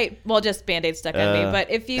me? Right. Well, just Band-Aid stuck on me.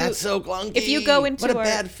 But if you that's so clunky. If you go into what a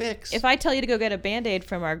bad fix. If I tell you to go get a Band-Aid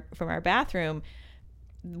from our bathroom,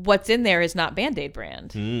 what's in there is not Band-Aid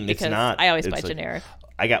brand. It's not. I always buy generic.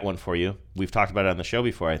 I got one for you. We've talked about it on the show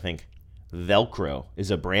before, I think. Velcro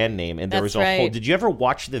is a brand name, and there was a whole. Did you ever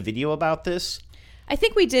watch the video about this? I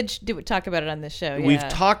think we did talk about it on this show. Yeah. We've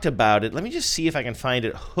talked about it. Let me just see if I can find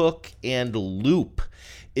it. Hook and Loop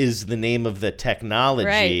is the name of the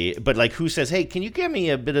technology, but like who says, hey, can you give me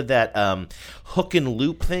a bit of that hook and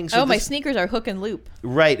loop thing? So my sneakers are hook and loop.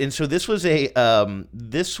 Right, and so this was a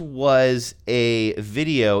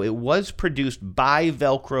video. It was produced by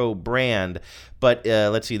Velcro brand, but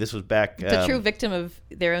let's see, this was back... the true victim of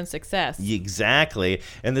their own success. Exactly,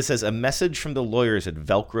 and this says, a message from the lawyers at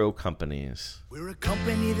Velcro companies. We're a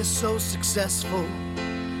company that's so successful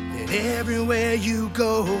that everywhere you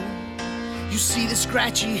go, you see the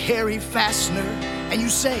scratchy, hairy fastener, and you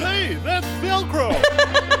say, hey, that's Velcro!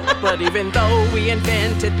 But even though we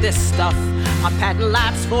invented this stuff, our patent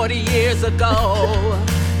lapsed 40 years ago.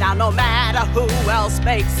 Now no matter who else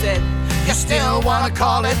makes it, you still want to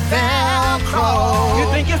call it Velcro.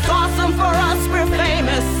 You think it's awesome for us, we're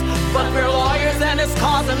famous, but we're lawyers and it's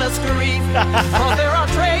causing us grief. Cause there are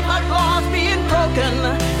trademark laws being broken.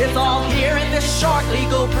 It's all here in this short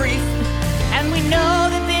legal brief. And we know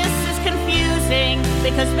that this is confusing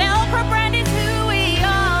because Velcro brand is who we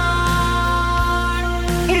are.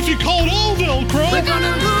 But if you call it all Velcro, we're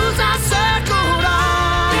gonna lose our circle.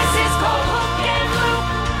 This is called hook and loop.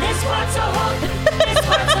 This part's a hook, this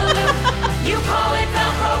part's a loop. You call it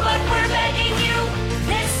Velcro, but we're begging you.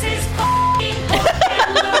 This is f***ing hook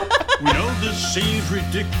and loop. We know this seems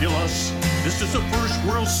ridiculous. This is a first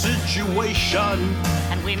world situation.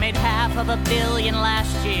 And we made $500 million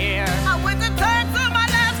last year. I went to Turks on my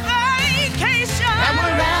last vacation. And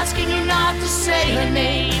we're asking you not to say her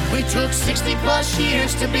name. We took 60 plus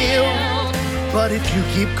years to build. But if you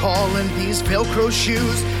keep calling these Velcro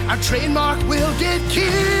shoes, our trademark will get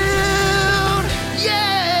killed.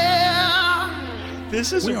 Yeah!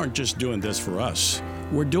 We aren't just doing this for us.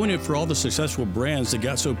 We're doing it for all the successful brands that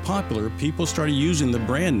got so popular, people started using the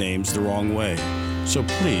brand names the wrong way. So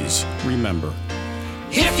please, remember.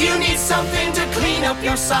 If you need something to clean up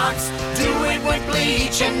your socks, do it with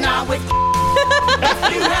bleach and not with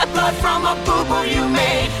If you have blood from a boo-boo you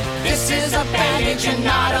made, this is a bandage and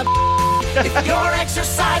not a If you're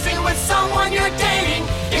exercising with someone you're dating,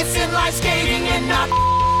 it's inline skating and not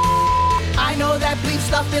I know that bleach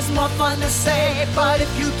stuff is more fun to say, but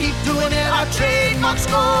if you keep doing it, our trademarks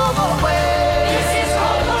go away. This is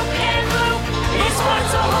called hook and loop. This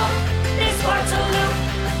part's a hook, this part's a loop.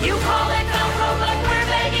 You call it Velcro, but we're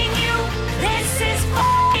begging you. This is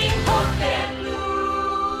f***ing hook and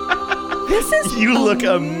loop. This is You look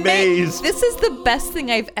amazed. This is the best thing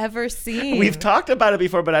I've ever seen. We've talked about it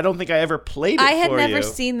before, but I don't think I ever played it I had for never you.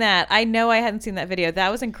 seen that. I know I hadn't seen that video.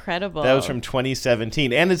 That was incredible. That was from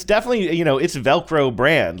 2017, and it's definitely it's Velcro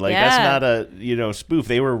brand. Like that's Yeah. not a spoof.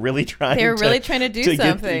 They were really trying. They were really trying to do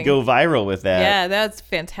something. Go viral with that. Yeah, that's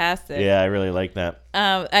fantastic. Yeah, I really like that.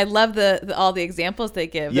 I love all the examples they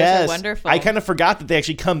give. Yes, Those are wonderful. I kind of forgot that they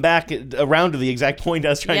actually come back around to the exact point I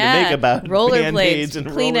was trying to make about rollerblades, Band-Aids and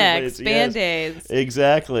Kleenex, rollerblades. Band-Aids. Yes,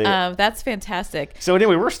 exactly. That's fantastic. So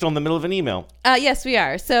anyway, we're still in the middle of an email. Yes, we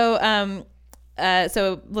are. So,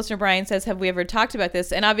 so listener Brian says, "Have we ever talked about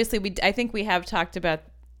this?" And obviously, I think we have talked about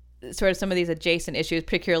sort of some of these adjacent issues,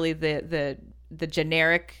 particularly the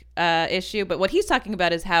generic issue. But what he's talking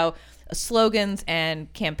about is how slogans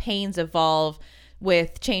and campaigns evolve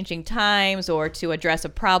with changing times or to address a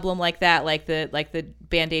problem like that, like the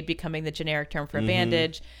Band-Aid becoming the generic term for a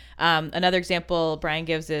bandage. Another example Brian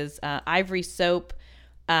gives is Ivory soap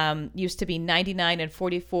used to be 99 and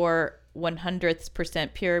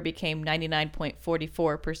 44/100% pure, became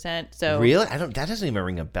 99.44%. So really, that doesn't even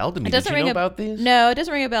ring a bell to me. Did you know about these? No, it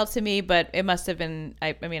doesn't ring a bell to me, but it must have been.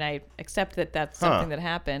 I mean, I accept that that's something that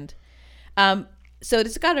happened. So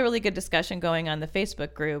it's got a really good discussion going on the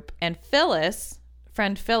Facebook group, and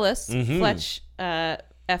friend Phyllis Fletch,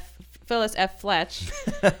 Phyllis F. Fletch.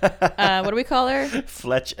 What do we call her?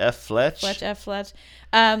 Fletch F. Fletch. Fletch F. Fletch.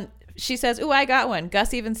 She says, "Ooh, I got one."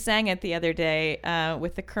 Gus even sang it the other day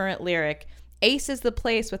with the current lyric, "Ace is the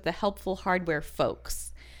place with the helpful hardware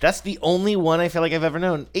folks." That's the only one I feel like I've ever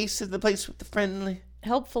known. Ace is the place with the friendly,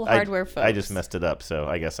 helpful hardware folks. I just messed it up, so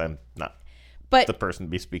I guess I'm not the person to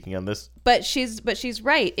be speaking on this. But she's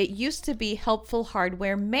right. It used to be helpful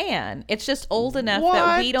hardware man. It's just old enough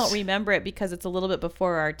that we don't remember it because it's a little bit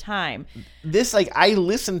before our time. This, I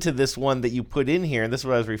listened to this one that you put in here, and this is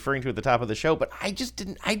what I was referring to at the top of the show, but I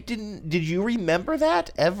didn't. Did you remember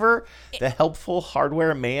that ever? The helpful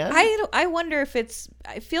hardware man? I wonder if it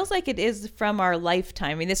feels like it is from our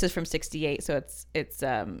lifetime. I mean, this is from 68, so it's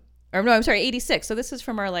or no, I'm sorry, 86. So this is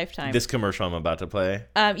from our lifetime. This commercial I'm about to play.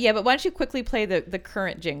 Yeah, but why don't you quickly play the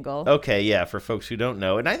current jingle? Okay, yeah, for folks who don't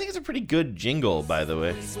know. And I think it's a pretty good jingle, by the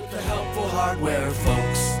way. With the helpful hardware,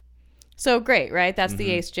 folks. So great, right? That's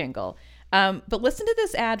the Ace jingle. But listen to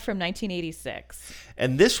this ad from 1986.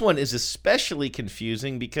 And this one is especially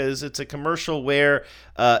confusing because it's a commercial where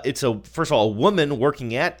it's first of all, a woman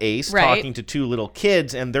working at Ace talking to two little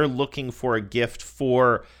kids, and they're looking for a gift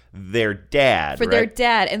for their dad. Their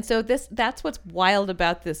dad. And so that's what's wild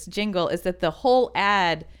about this jingle is that the whole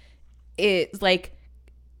ad is like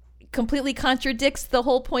completely contradicts the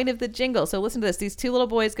whole point of the jingle. So listen to this. These two little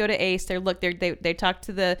boys go to Ace. They talk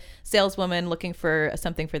to the saleswoman looking for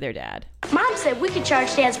something for their dad. Mom said we could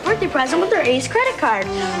charge Dad's birthday present with our Ace credit card,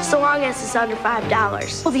 so long as it's under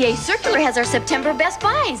 $5. Well, the Ace Circular has our September best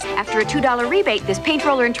buys. After a $2 rebate, this paint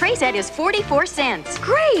roller and tray set is 44 cents.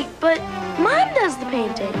 Great, but Mom does the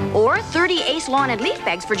painting. Or 30 Ace lawn and leaf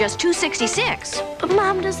bags for just $2.66. But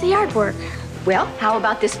Mom does the yard work. Well, how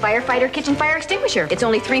about this firefighter kitchen fire extinguisher? It's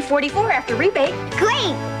only $3.44 after rebate.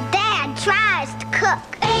 Great! Dad tries to cook.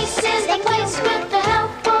 Ace is the place with the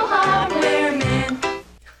helpful hardware man.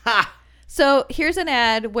 So here's an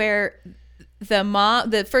ad where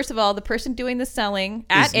first of all, the person doing the selling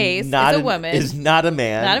at Ace is not a woman. Is not a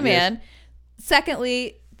man. Not a Yes. man.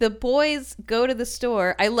 Secondly, the boys go to the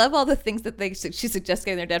store. I love all the things that she suggests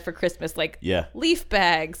getting their dad for Christmas, like leaf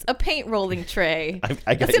bags, a paint rolling tray.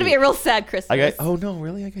 I got It's gonna you- be a real sad Christmas. Oh no,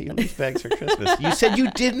 really? I got you leaf bags for Christmas. You said you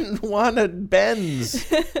didn't want a Benz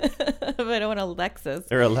But I don't want a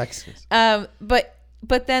Lexus. or a Lexus.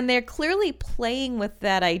 But then they're clearly playing with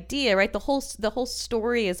that idea, right? The whole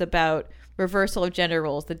story is about reversal of gender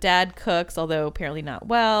roles. The dad cooks, although apparently not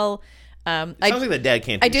well. Sounds like the dad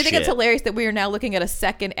can't. I do think it's hilarious that we are now looking at a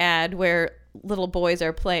second ad where little boys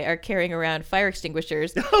are carrying around fire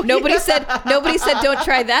extinguishers. Nobody said don't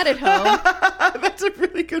try that at home. That's a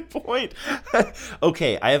really good point.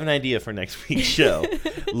 Okay, I have an idea for next week's show.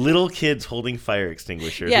 Little kids holding fire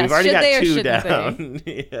extinguishers. Yes, We've already should got they or 2 shouldn't down.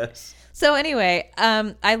 Yes. So anyway,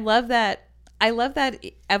 I love that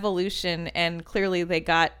evolution, and clearly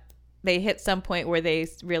they hit some point where they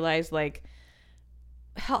realized like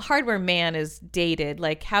Hardware Man is dated.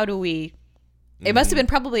 Like, how do we? It must have been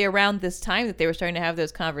probably around this time that they were starting to have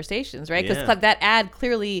those conversations, right? Because that ad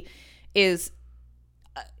clearly is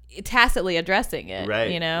tacitly addressing it,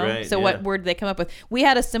 right? You know. Right, so what word did they come up with? We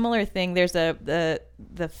had a similar thing. There's the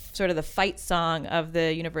sort of the fight song of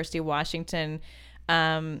the University of Washington.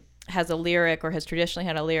 Has a lyric, or has traditionally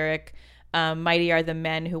had a lyric. Mighty are the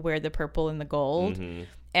men who wear the purple and the gold. Mm-hmm.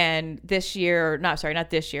 And this year, not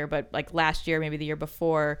this year, but like last year, maybe the year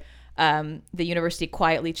before, the university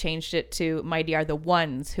quietly changed it to mighty are the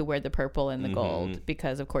ones who wear the purple and the gold,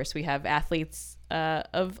 because of course we have athletes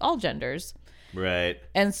of all genders. Right.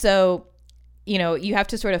 And so, you have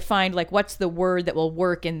to sort of find like, what's the word that will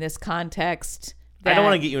work in this context. I don't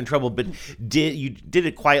want to get you in trouble, but you did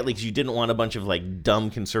it quietly because you didn't want a bunch of like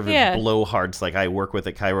dumb conservative blowhards like I work with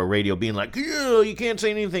at Cairo Radio being like, you can't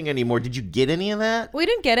say anything anymore. Did you get any of that? We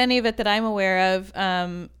didn't get any of it that I'm aware of.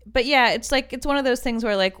 But yeah, it's one of those things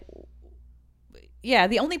where like,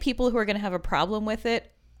 the only people who are going to have a problem with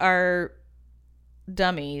it are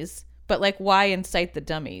dummies. But like, why incite the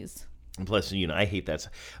dummies? And plus, I hate that.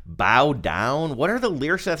 Bow down. What are the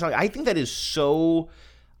lyrics of that song? I think that is so.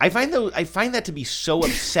 I find that to be so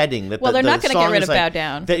upsetting that they're not going to get rid of like, bow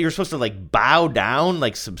down. That you're supposed to like bow down,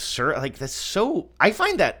 like subserve, like that's so. I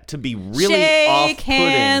find that to be really Shake off-putting.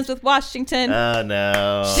 hands with Washington. Oh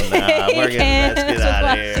no, Shake let's get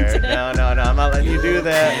out of here. No, I'm not letting you do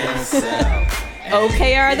that.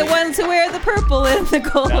 Okay, are the ones who wear the purple and the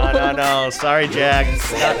gold. No. Sorry, Jack.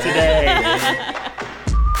 Not today.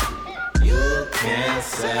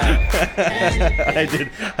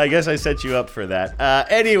 I guess I set you up for that.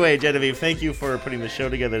 Anyway, Genevieve, thank you for putting the show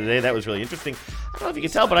together today. That was really interesting. I don't know if you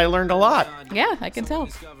can tell, but I learned a lot. Yeah, I can tell.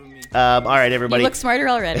 All right, everybody. You look smarter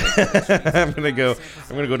already. I'm gonna go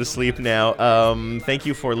to sleep now. Thank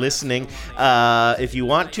you for listening. If you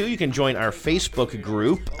want to, you can join our Facebook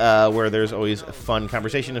group where there's always a fun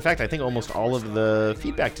conversation. In fact, I think almost all of the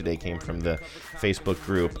feedback today came from the Facebook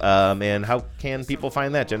group. And how can people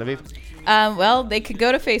find that, Genevieve? Well, they could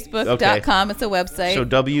go to Facebook.com. It's a website.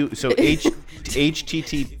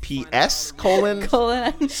 HTTPS :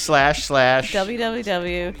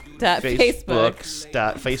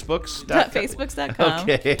 www.facebook.facebooks.com.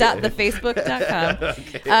 Okay.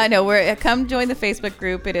 .thefacebook.com. No, come join the Facebook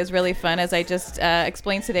group. It is really fun. As I just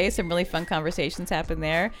explained today, some really fun conversations happen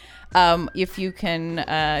there. If you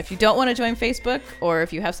don't want to join Facebook, or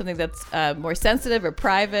if you have something that's more sensitive or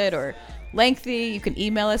private or lengthy, you can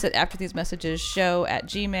email us at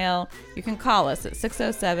afterthesemessages@gmail.com. You can call us at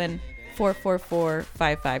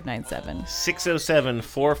 607-444-5597.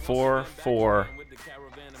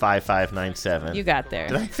 607-444-5597. You got there.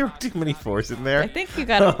 Did I throw too many fours in there? I think you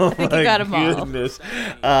got them all. Goodness.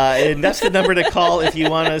 And that's the number to call if you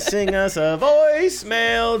want to sing us a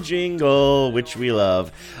voicemail jingle, which we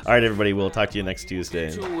love. All right, everybody, we'll talk to you next Tuesday.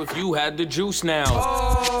 If you had the juice now.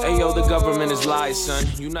 Hey, yo, the government is lies, son.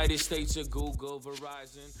 United States of Google,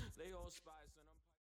 Verizon. They all spy.